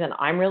reason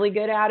I'm really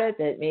good at it,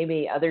 that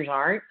maybe others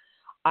aren't,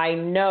 I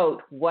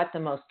note what the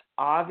most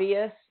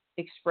obvious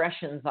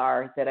expressions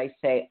are that I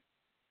say.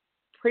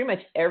 Pretty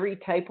much every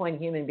type 1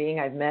 human being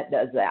I've met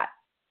does that.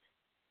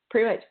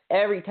 Pretty much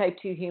every type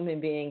 2 human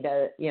being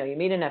does. You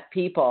meet enough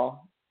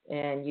people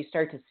and you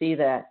start to see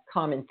that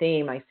common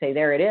theme. I say,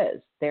 there it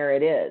is. There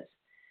it is.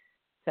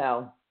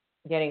 So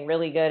getting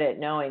really good at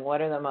knowing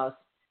what are the most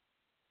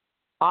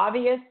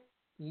obvious,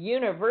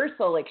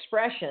 universal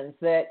expressions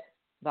that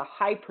the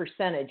high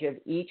percentage of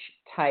each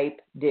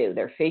type do.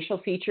 Their facial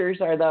features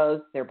are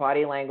those, their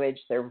body language,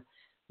 their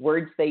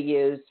words they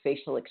use,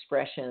 facial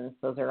expressions.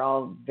 Those are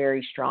all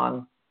very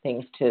strong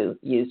things to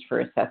use for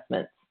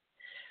assessments.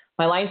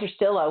 My lines are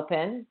still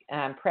open.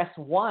 Press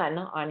 1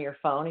 on your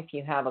phone if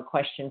you have a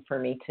question for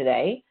me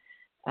today.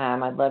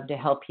 I'd love to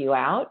help you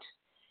out.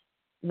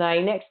 My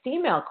next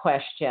email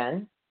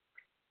question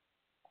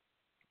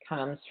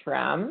comes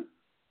from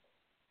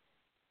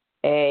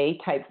a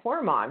type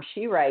 4 mom.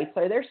 She writes,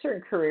 are there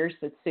certain careers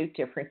that suit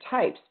different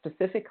types?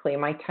 Specifically,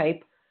 my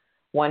type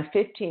 1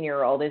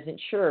 15-year-old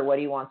isn't sure what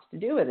he wants to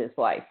do with his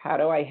life. How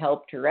do I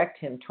help direct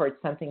him towards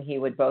something he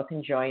would both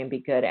enjoy and be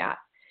good at?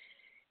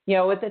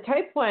 With the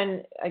type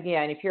 1,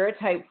 again, if you're a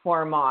type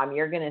 4 mom,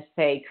 you're going to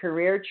say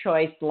career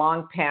choice,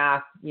 long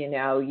path,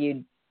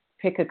 you'd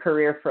pick a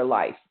career for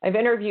life. I've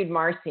interviewed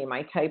Marcy,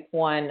 my type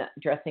 1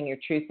 Dressing Your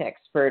Truth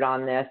expert,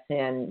 on this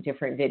in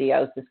different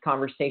videos. This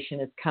conversation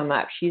has come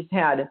up. She's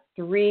had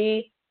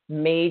 3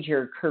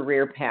 major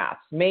career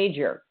paths,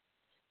 major.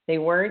 They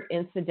weren't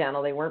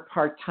incidental. They weren't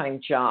part-time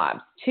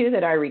jobs. 2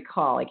 that I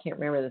recall, I can't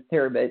remember the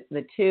third, but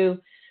the 2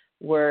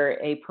 were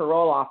a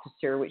parole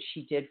officer, which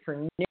she did for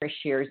numerous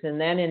years. And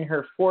then in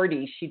her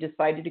 40s, she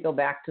decided to go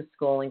back to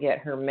school and get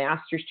her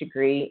master's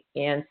degree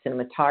in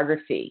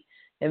cinematography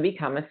and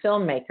become a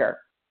filmmaker.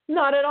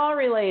 Not at all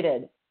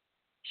related.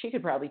 She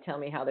could probably tell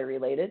me how they're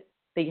related.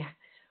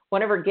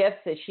 One of her gifts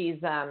is she's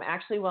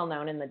actually well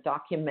known in the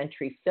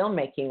documentary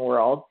filmmaking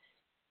world.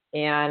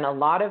 And a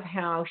lot of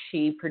how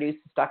she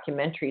produces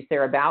documentaries,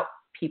 they're about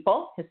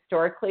people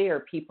historically, or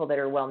people that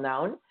are well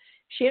known.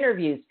 She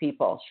interviews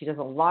people. She does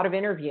a lot of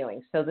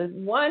interviewing. So the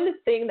one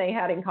thing they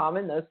had in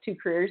common, those 2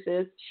 careers,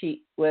 is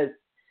she was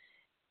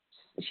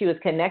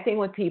connecting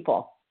with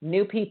people,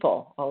 new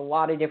people, a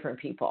lot of different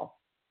people.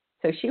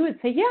 So she would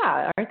say,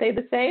 yeah, aren't they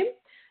the same?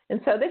 And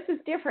so this is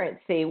different.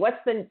 See,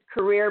 what's the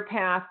career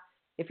path?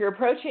 If you're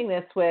approaching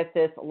this with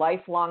this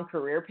lifelong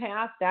career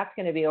path, that's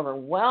going to be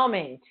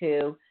overwhelming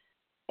to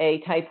a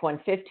type 1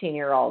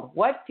 15-year-old.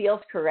 What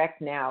feels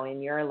correct now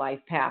in your life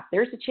path?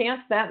 There's a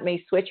chance that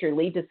may switch or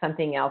lead to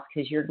something else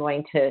because you're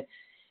going to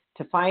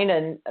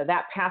find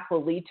that path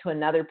will lead to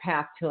another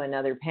path to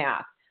another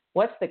path.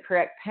 What's the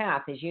correct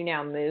path as you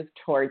now move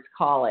towards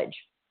college?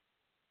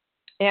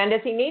 And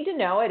does he need to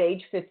know at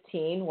age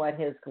 15 what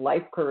his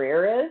life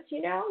career is?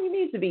 You know, he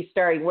needs to be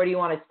starting, what do you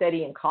want to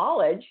study in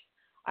college?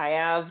 I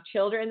have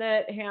children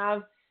that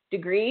have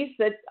degrees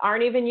that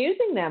aren't even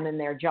using them in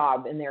their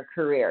job, in their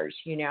careers.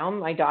 You know,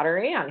 my daughter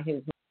Ann,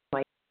 who's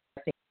my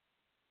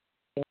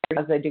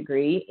has a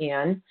degree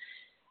in,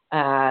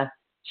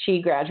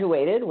 she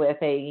graduated with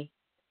a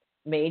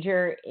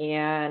major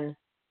in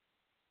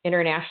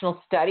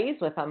international studies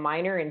with a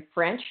minor in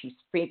French. She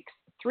speaks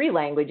 3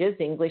 languages,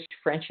 English,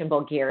 French, and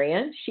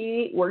Bulgarian.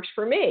 She works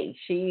for me.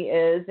 She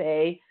is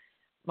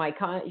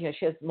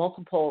she has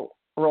multiple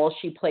roles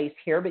she plays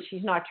here, but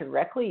she's not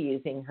directly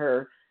using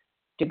her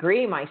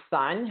degree. My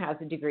son has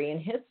a degree in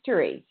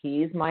history.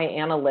 He's my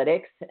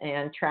analytics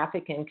and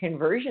traffic and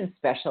conversion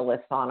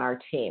specialist on our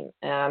team.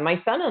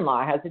 My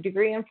son-in-law has a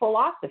degree in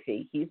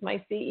philosophy. He's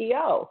my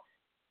CEO.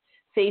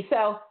 See,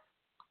 so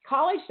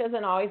college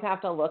doesn't always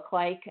have to look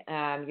like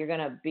you're going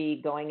to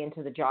be going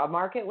into the job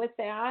market with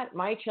that.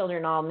 My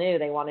children all knew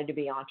they wanted to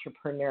be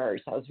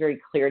entrepreneurs. I was very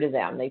clear to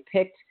them. They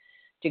picked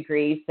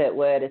degrees that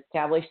would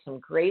establish some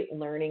great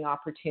learning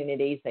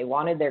opportunities. They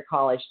wanted their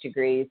college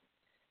degrees.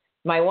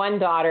 My one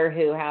daughter,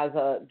 who has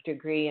a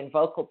degree in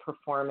vocal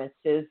performance,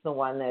 is the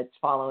one that's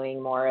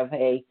following more of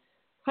a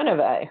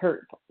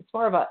it's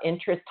more of an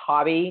interest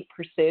hobby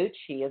pursuit.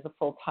 She is a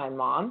full-time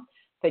mom,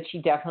 but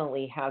she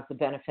definitely has the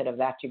benefit of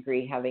that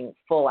degree having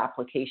full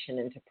application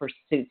into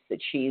pursuits that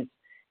she's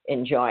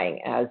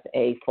enjoying as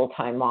a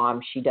full-time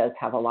mom. She does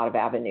have a lot of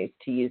avenues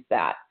to use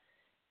that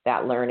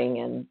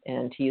learning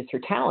and to use her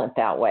talent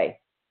that way.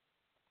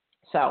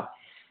 So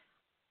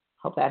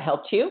hope that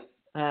helped you.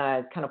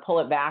 Kind of pull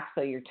it back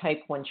so your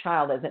type 1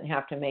 child doesn't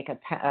have to make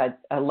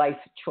a life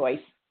choice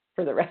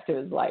for the rest of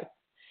his life.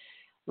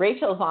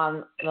 Rachel's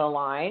on the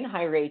line.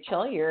 Hi,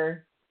 Rachel.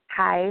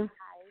 Hi.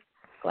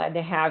 Glad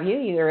to have you.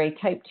 You're a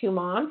type 2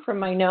 mom from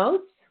my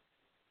notes.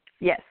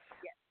 Yes.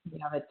 You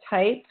have a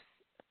type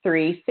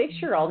 3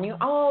 6-year-old. And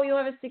you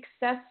have a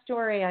success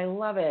story. I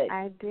love it.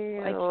 I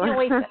do. I can't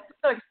wait. I'm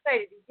so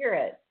excited to hear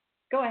it.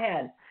 Go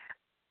ahead.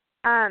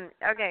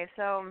 Okay,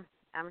 so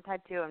I'm a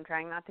type 2. I'm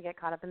trying not to get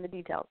caught up in the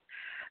details.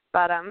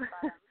 But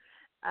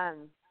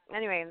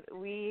anyway,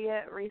 we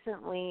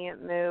recently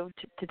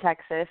moved to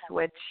Texas,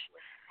 which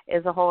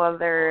is a whole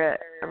other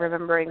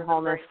remembering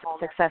wholeness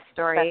success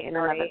story in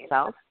and of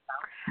itself.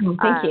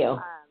 Thank you.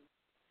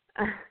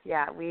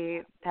 Yeah,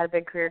 we had a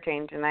big career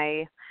change, and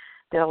I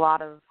did a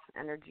lot of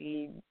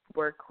energy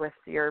work with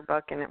your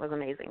book, and it was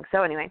amazing.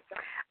 So anyway,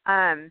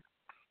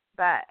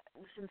 but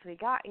since we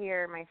got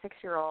here, my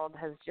 6-year-old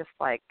has just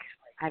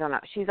I don't know,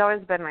 she's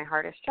always been my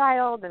hardest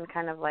child and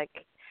kind of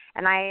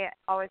and I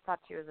always thought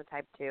she was a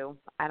type 2.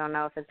 I don't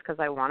know if it's because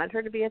I wanted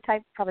her to be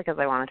probably because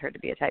I wanted her to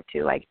be a type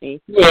 2 like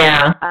me.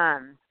 Yeah.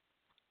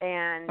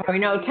 And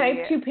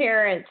type 2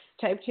 parents,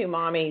 type 2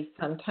 mommies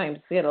sometimes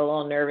get a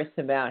little nervous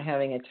about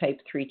having a type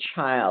 3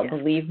 child. Yes.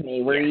 Believe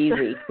me, we're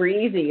easy. We're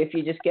easy if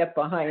you just get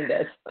behind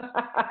us.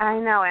 I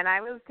know, and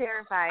I was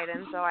terrified,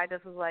 and so I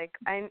just was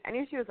I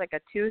knew she was a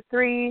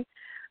 2-3.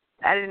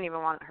 I didn't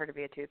even want her to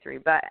be a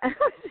 2-3, but it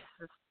was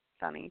just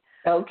funny.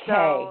 Okay.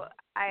 So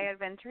I had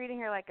been treating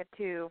her like a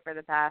 2 for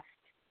the past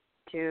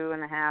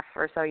 2.5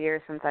 or so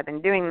years since I've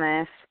been doing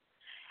this,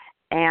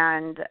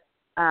 and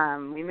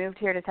we moved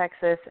here to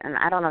Texas, and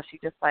I don't know, she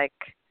just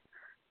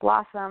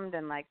blossomed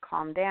and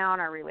calmed down.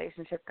 Our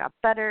relationship got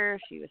better.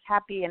 She was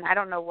happy, and I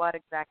don't know what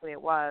exactly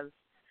it was.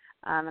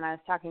 And I was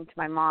talking to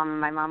my mom, and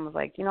my mom was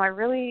like, I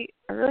really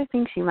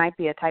think she might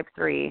be a type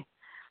 3.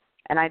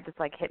 And I just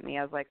hit me.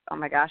 I was like, oh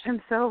my gosh,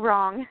 I'm so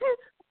wrong.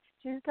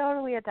 She's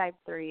totally a type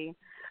 3.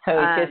 So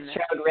it just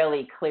showed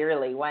really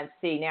clearly.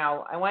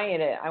 Now I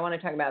want to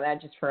talk about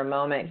that just for a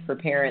moment for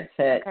parents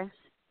that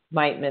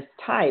might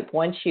mistype.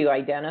 Once you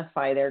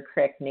identify their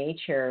correct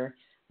nature,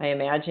 I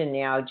imagine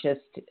now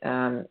just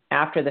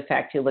after the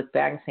fact you look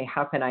back and say,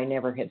 how could I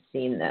never have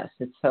seen this?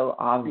 It's so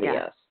obvious.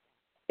 Yeah.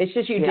 It's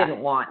just you didn't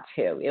want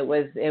to. It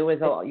was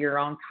your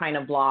own kind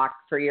of block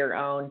for your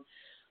own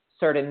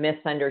sort of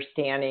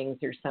misunderstandings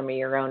or some of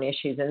your own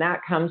issues. And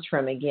that comes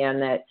from, again,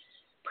 that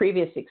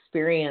previous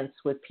experience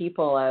with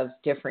people of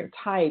different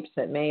types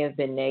that may have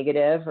been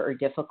negative or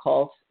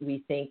difficult.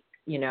 We think,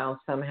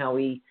 somehow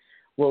we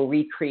will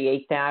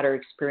recreate that or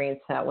experience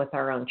that with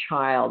our own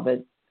child.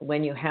 But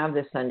when you have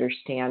this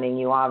understanding,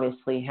 you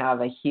obviously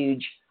have a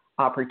huge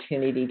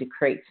opportunity to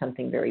create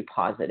something very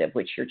positive,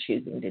 which you're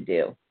choosing to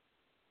do.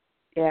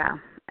 Yeah.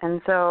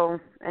 And so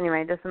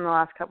anyway, just in the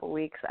last couple of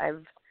weeks,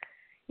 I've,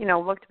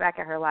 looked back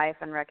at her life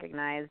and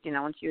recognized,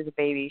 when she was a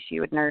baby, she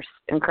would nurse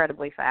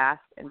incredibly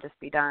fast and just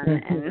be done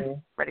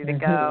and ready to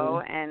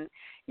go. And,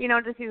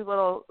 just these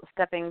little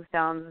stepping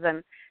stones.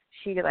 And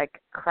she,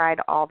 cried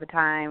all the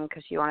time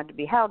because she wanted to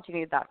be held. She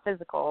needed that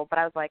physical. But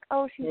I was like,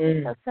 oh,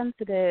 she's so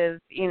sensitive,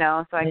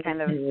 so I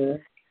kind of.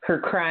 Her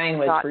crying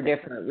was for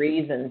different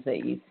reasons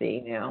that you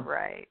see now.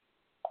 Right.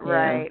 Yeah.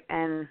 Right.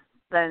 And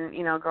then,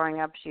 growing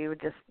up, she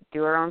would just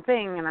do her own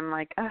thing. And I'm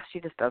like, oh,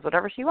 she just does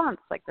whatever she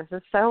wants. This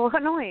is so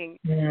annoying.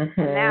 And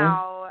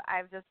now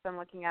I've just been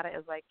looking at it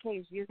as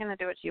hey, she's going to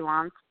do what she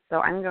wants. So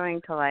I'm going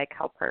to,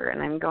 help her.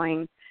 And I'm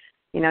going,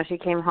 she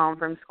came home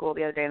from school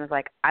the other day and was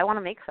like, I want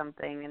to make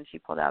something. And she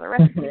pulled out a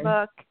recipe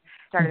book,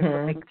 started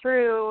flipping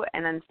through.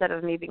 And instead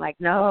of me being like,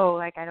 no,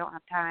 I don't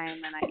have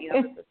time.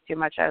 And this is too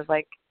much. I was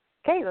like,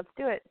 okay, let's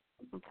do it.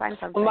 Let's find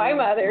something. My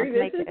mother,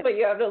 this is what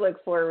you have to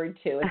look forward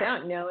to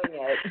without knowing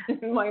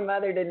it. My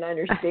mother didn't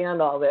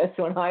understand all this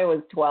when I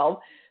was 12,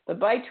 but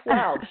by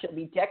 12, she'll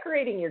be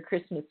decorating your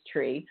Christmas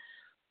tree,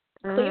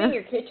 cleaning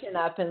your kitchen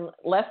up in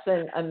less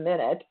than a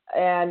minute.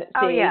 And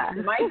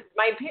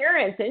my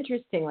parents,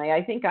 interestingly,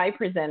 I think I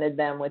presented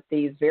them with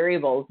these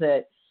variables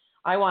that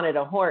I wanted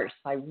a horse.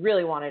 I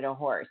really wanted a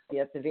horse.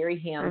 It's a very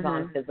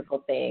hands-on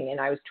physical thing. And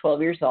I was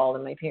 12 years old,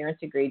 and my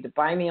parents agreed to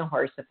buy me a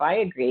horse if I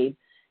agreed.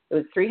 It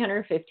was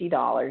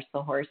 $350,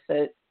 the horse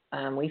that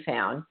we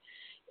found.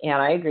 And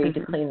I agreed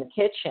to clean the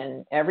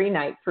kitchen every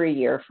night for a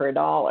year for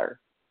 $1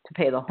 to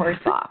pay the horse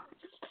off.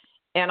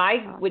 And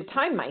I would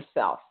time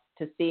myself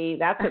to see,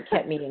 that's what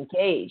kept me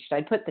engaged.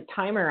 I'd put the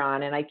timer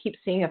on, and I keep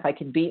seeing if I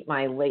could beat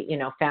my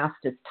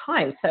fastest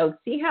time. So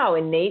see how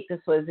innate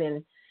this was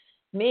in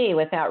me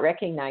without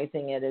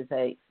recognizing it as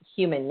a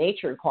human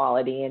nature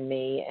quality in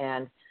me.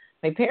 And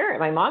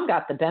my mom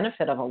got the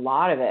benefit of a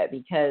lot of it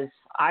because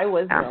I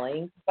was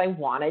willing, I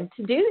wanted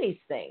to do these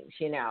things,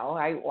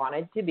 I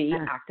wanted to be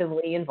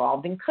actively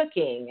involved in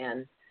cooking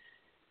and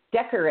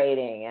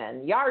decorating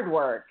and yard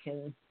work.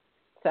 And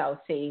so,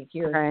 see,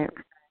 your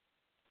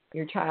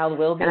child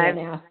will be an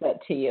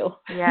asset to you.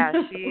 Yeah,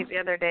 the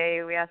other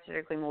day, we asked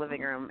her to clean the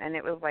living room, and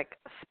it was,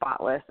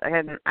 spotless.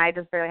 I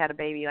just barely had a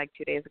baby,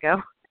 2 days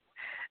ago.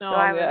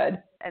 Oh, so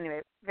good.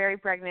 Anyway, very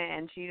pregnant,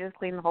 and she just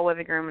cleaned the whole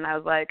living room, and I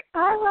was like,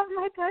 I love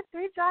my type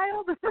 3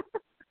 child.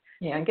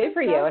 Yeah, good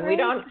for you. And we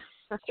don't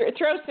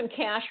throw some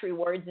cash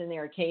rewards in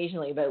there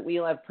occasionally, but we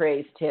love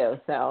praise too.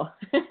 So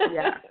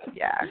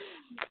yeah.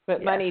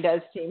 But money does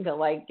seem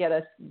to get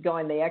us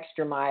going the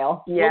extra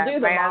mile. Yeah, we'll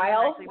do the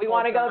mile. We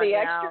want to go the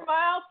extra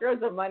mile. Throw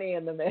some money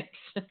in the mix.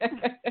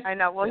 I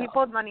know. Well, he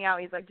pulled money out.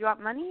 He's like, "Do you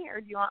want money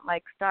or do you want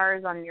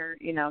stars on your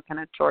kind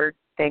of chore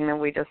thing?" And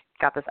we just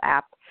got this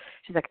app.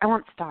 She's like, "I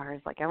want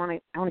stars. I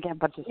want to get a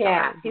bunch of stars."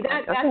 Yeah, see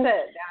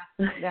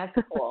that's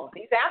cool.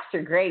 These apps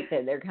are great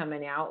that they're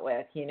coming out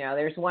with.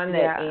 There's one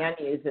that Ann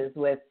uses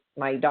with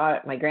my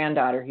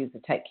granddaughter, who's a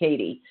tech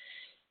Katie.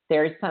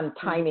 There's some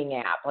timing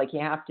app, you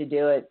have to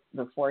do it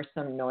before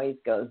some noise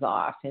goes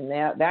off. And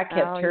that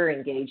kept her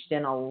engaged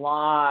in a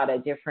lot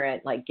of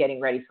different, getting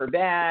ready for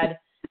bed,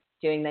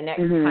 doing the next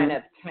kind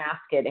of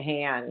task at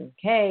hand.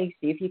 Okay,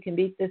 see if you can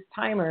beat this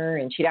timer.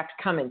 And she'd have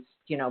to come and,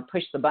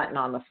 push the button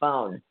on the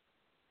phone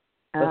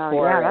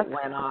before it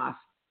went off.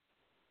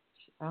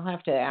 I'll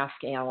have to ask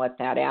Ann what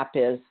that app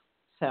is.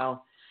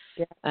 So,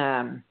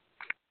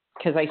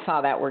 because I saw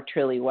that worked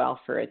really well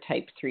for a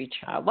type 3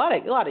 child.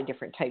 A lot of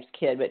different types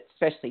kid, but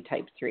especially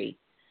type 3.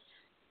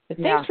 But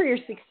thanks for your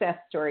success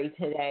story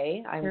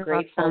today. I'm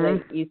grateful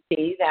that you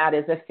see that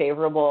as a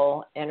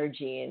favorable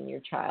energy in your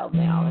child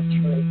now.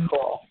 That's really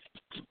cool.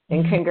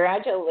 And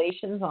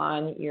congratulations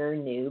on your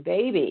new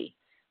baby.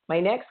 My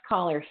next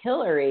caller,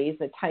 Hillary,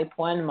 is a type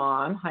 1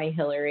 mom. Hi,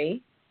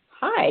 Hillary.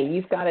 Hi,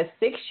 you've got a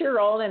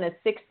 6-year-old and a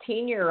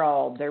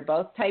 16-year-old. They're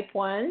both type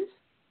 1s?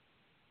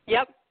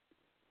 Yep.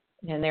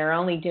 And they're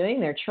only doing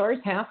their chores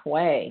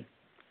halfway.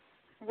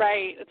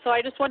 Right. So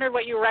I just wondered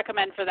what you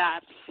recommend for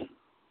that.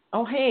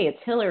 Oh, hey, it's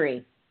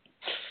Hillary.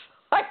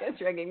 I just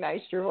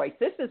recognized your voice.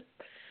 This is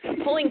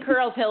Pulling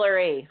Curls,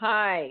 Hillary.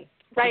 Hi.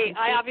 Right.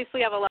 I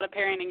obviously have a lot of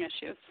parenting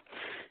issues.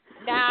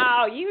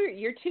 No,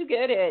 you're too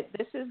good at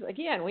this. Is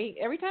again,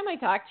 every time I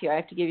talk to you, I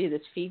have to give you this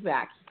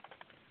feedback.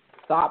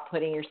 Stop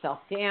putting yourself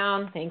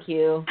down. Thank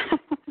you.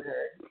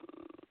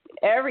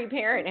 Every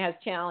parent has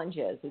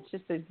challenges. It's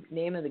just the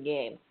name of the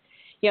game.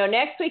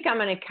 Next week I'm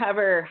going to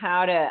cover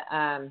how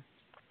to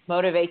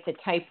motivate the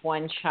type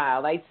 1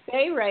 child. I'd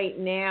say right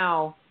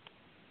now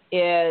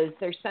is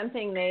there's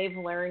something they've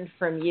learned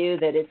from you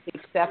that it's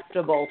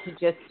acceptable to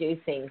just do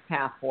things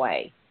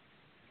halfway.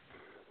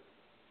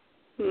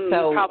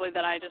 So probably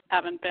that I just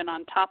haven't been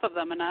on top of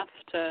them enough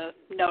to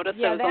notice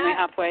it was only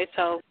halfway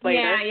till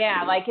later.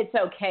 Yeah, it's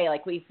okay.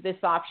 This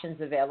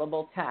option's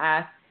available to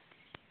us.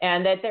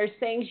 And that there's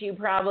things you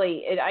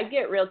I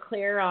get real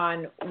clear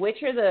on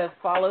which are the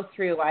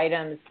follow-through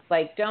items.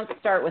 Don't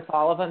start with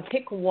all of them.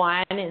 Pick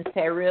one and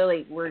say,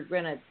 really, we're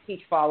going to teach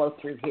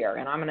follow-through here,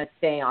 and I'm going to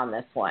stay on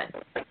this one.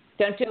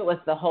 Don't do it with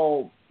the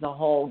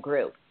whole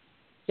group.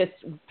 Just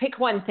pick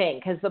one thing,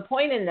 because the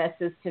point in this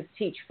is to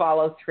teach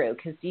follow-through,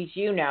 because as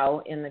you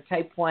know, in the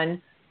type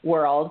 1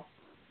 world,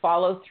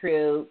 follow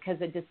through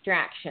because of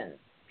distractions.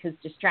 Because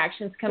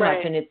distractions come right.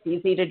 up and it's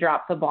easy to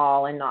drop the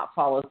ball and not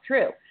follow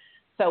through.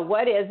 So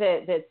what is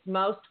it that's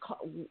most,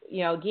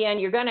 again,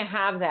 you're going to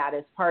have that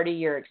as part of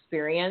your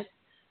experience.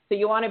 So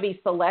you want to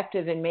be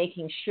selective in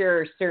making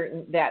sure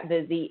certain that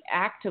the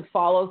act of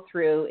follow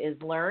through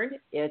is learned,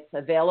 it's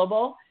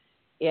available,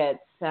 it's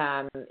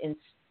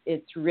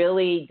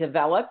really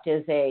developed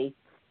as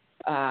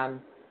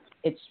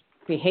it's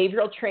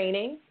behavioral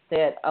training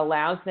that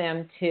allows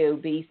them to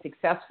be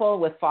successful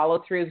with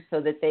follow through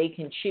so that they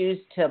can choose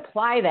to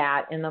apply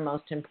that in the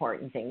most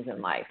important things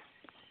in life.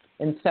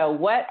 And so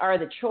what are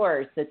the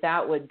chores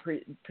that would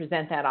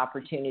present that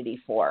opportunity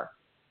for?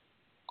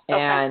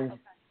 Okay.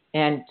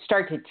 And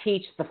start to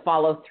teach the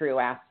follow-through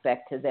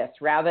aspect to this.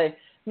 Rather,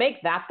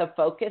 make that the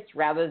focus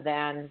rather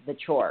than the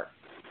chore.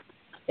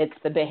 It's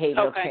the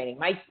behavioral training.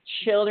 My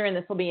children,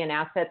 this will be an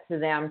asset to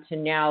them to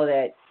know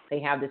that they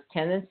have this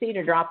tendency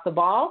to drop the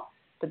ball,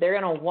 but they're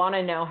going to want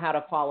to know how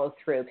to follow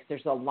through because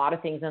there's a lot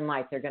of things in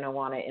life they're going to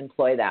want to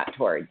employ that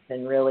towards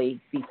and really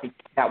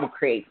that will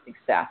create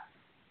success.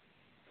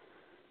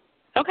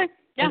 Okay,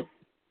 yeah.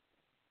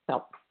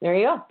 So there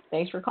you go.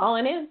 Thanks for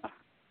calling in.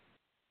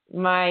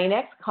 My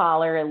next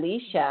caller,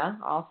 Alicia,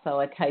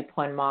 also a type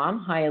 1 mom.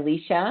 Hi,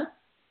 Alicia.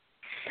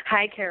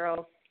 Hi,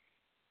 Carol.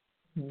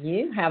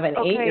 You have an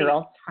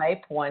 8-year-old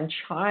type 1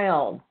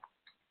 child.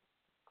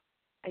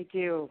 I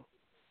do.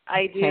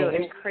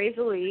 And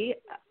crazily,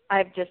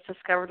 I've just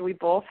discovered we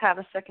both have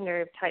a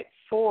secondary of type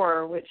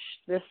 4, which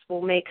this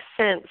will make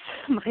sense.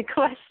 My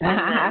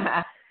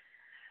question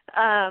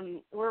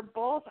we're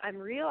both, I'm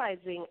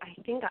realizing, I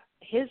think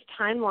his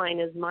timeline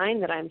is mine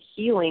that I'm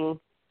healing.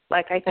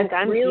 Like, I think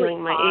I'm really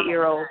healing my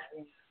 8-year-old.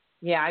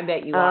 Yeah, I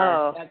bet you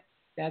are.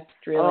 That's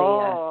really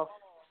a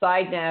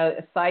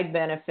side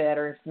benefit,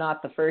 or if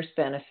not the first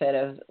benefit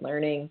of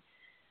learning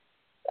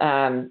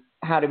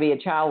how to be a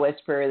child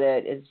whisperer,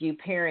 that as you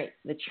parent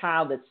the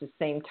child that's the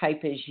same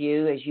type as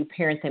you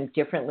parent them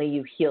differently,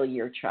 you heal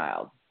your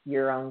child,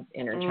 your own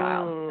inner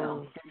child.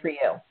 So good for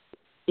you.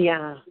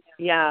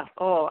 Yeah.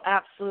 Oh,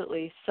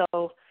 absolutely.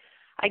 So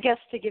I guess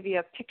to give you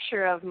a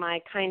picture of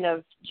my kind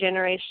of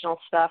generational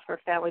stuff or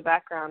family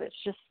background, it's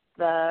just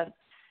the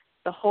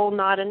whole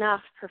not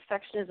enough,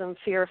 perfectionism,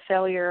 fear of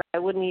failure. I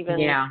wouldn't even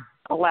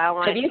allow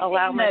myself. Have you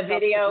seen the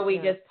video we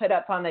just put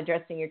up on the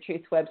Dressing Your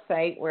Truth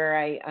website where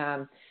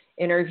I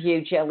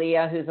interviewed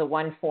Jalea, who's a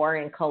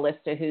 1-4, and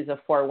Callista, who's a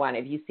 4-1?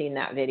 Have you seen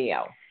that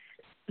video?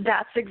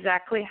 That's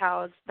exactly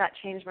how that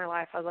changed my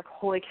life. I was like,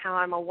 holy cow,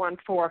 I'm a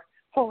 1-4.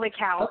 Holy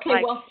cow.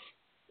 Okay, well,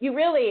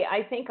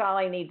 I think all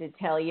I need to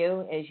tell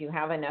you is you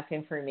have enough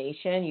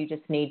information. You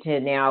just need to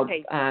now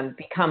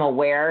become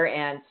aware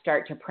and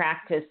start to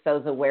practice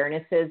those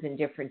awarenesses and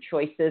different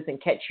choices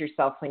and catch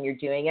yourself when you're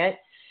doing it.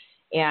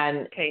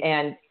 And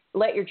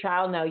let your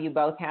child know you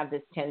both have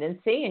this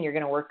tendency and you're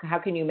going to work. How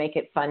can you make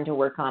it fun to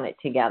work on it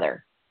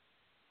together?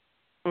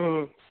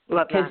 Love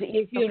that. Because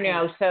if you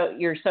know, so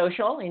you're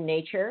social in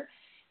nature.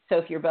 So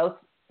if you're both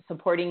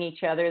supporting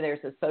each other,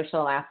 there's a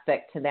social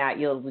aspect to that.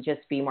 You'll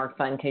just be more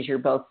fun because you're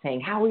both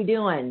saying, how are we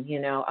doing?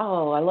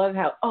 I love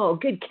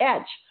good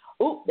catch.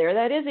 Oh, there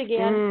that is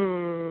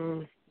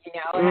again.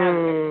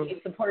 You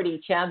support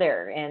each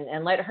other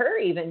and let her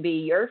even be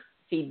your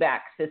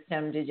feedback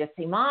system to just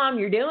say, Mom,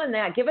 you're doing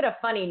that. Give it a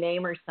funny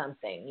name or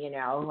something,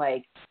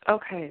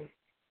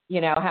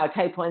 how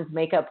type 1s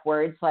make up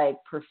words like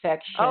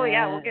perfection. Oh,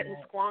 yeah, we're getting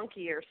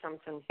squonky or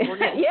something. We're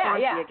getting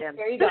squonky again.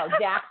 There you go,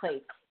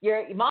 exactly.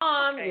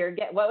 Mom,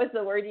 what was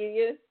the word you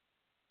used?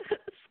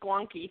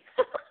 Squonky.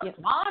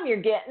 Mom,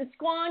 you're getting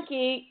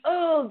squonky.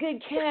 Oh,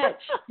 good catch.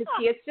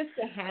 See, it's just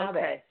a habit.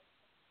 Okay.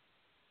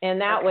 And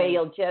that way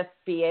you'll just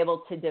be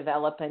able to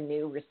develop a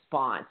new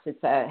response.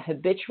 It's a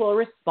habitual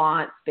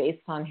response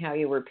based on how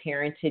you were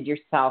parented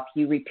yourself.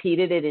 You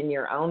repeated it in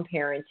your own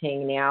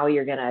parenting. Now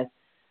you're going to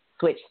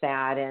switch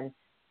that and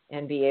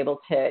be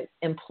able to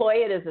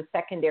employ it as a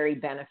secondary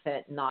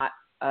benefit, not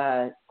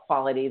a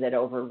quality that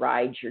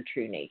overrides your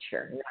true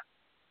nature.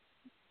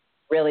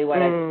 Really what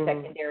a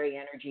secondary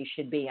energy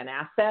should be, an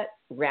asset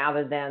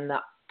rather than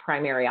the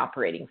primary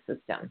operating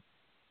system.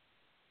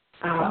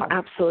 Oh,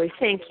 absolutely.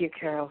 Thank you,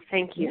 Carol.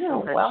 Thank you so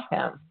much. You're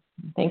welcome.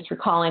 Thanks for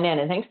calling in.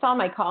 And thanks to all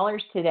my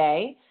callers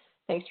today.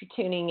 Thanks for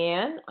tuning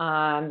in.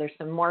 There's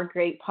some more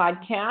great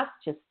podcasts,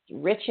 just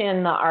rich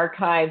in the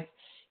archives.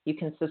 You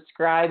can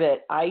subscribe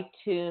at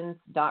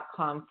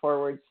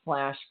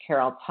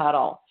itunes.com/Carol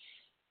Tuttle.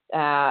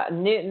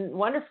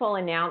 Wonderful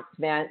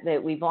announcement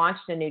that we've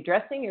launched a new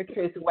Dressing Your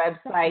Truth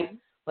website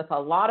with a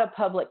lot of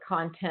public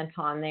content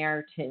on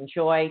there to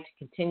enjoy, to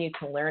continue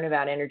to learn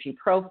about energy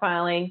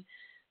profiling,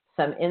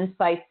 some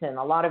insights and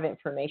a lot of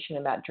information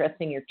about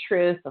Dressing Your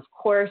Truth. Of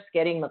course,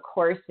 getting the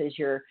course as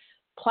your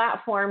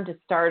platform to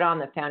start on.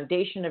 The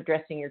foundation of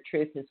Dressing Your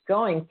Truth is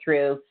going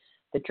through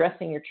the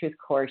Dressing Your Truth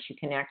course. You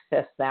can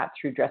access that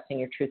through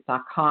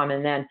dressingyourtruth.com.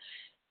 And then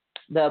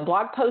the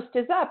blog post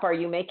is up. Are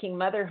you making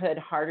motherhood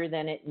harder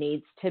than it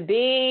needs to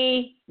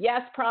be?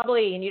 Yes,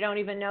 probably. And you don't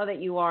even know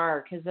that you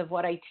are because of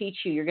what I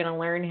teach you. You're going to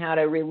learn how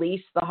to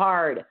release the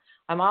hard.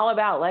 I'm all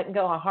about letting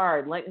go of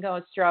hard, letting go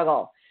of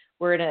struggle.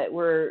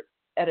 We're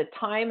at a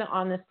time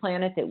on this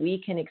planet that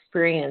we can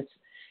experience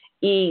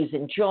ease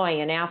and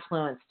joy and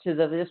affluence to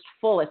the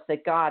fullest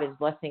that God is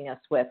blessing us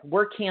with.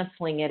 We're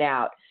canceling it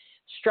out.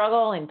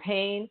 Struggle and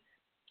pain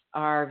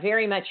are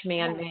very much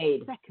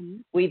man-made.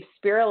 We've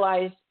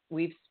spiritualized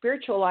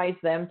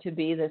them to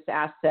be this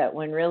asset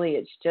when really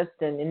it's just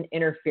an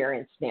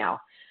interference now.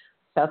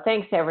 So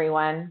thanks,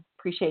 everyone.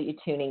 Appreciate you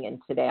tuning in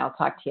today. I'll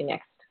talk to you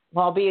next.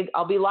 Well,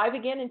 I'll be live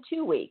again in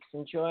 2 weeks.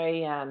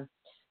 Enjoy.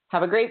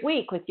 Have a great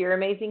week with your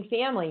amazing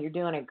family. You're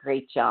doing a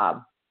great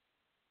job.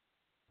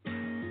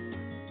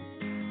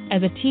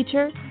 As a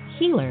teacher,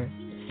 healer,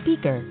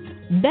 speaker,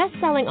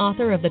 best-selling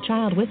author of The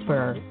Child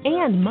Whisperer,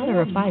 and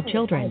mother of 5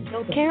 children,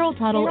 Carol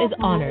Tuttle is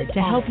honored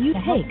to help you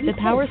take the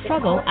power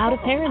struggle out of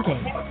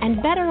parenting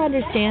and better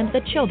understand the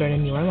children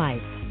in your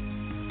life.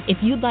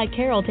 If you'd like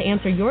Carol to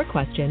answer your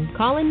question,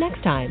 call in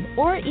next time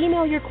or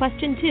email your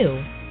question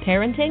to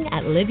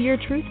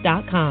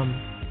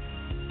parenting@liveyourtruth.com.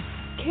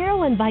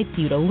 Carol invites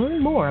you to learn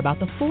more about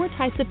the 4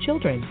 types of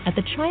children at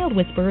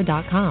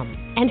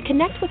thechildwhisperer.com and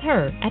connect with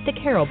her at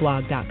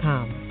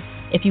thecarolblog.com.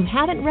 If you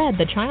haven't read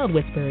The Child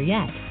Whisperer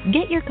yet,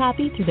 get your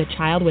copy through the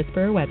Child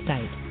Whisperer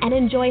website and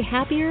enjoy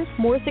happier,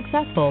 more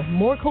successful,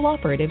 more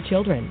cooperative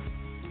children.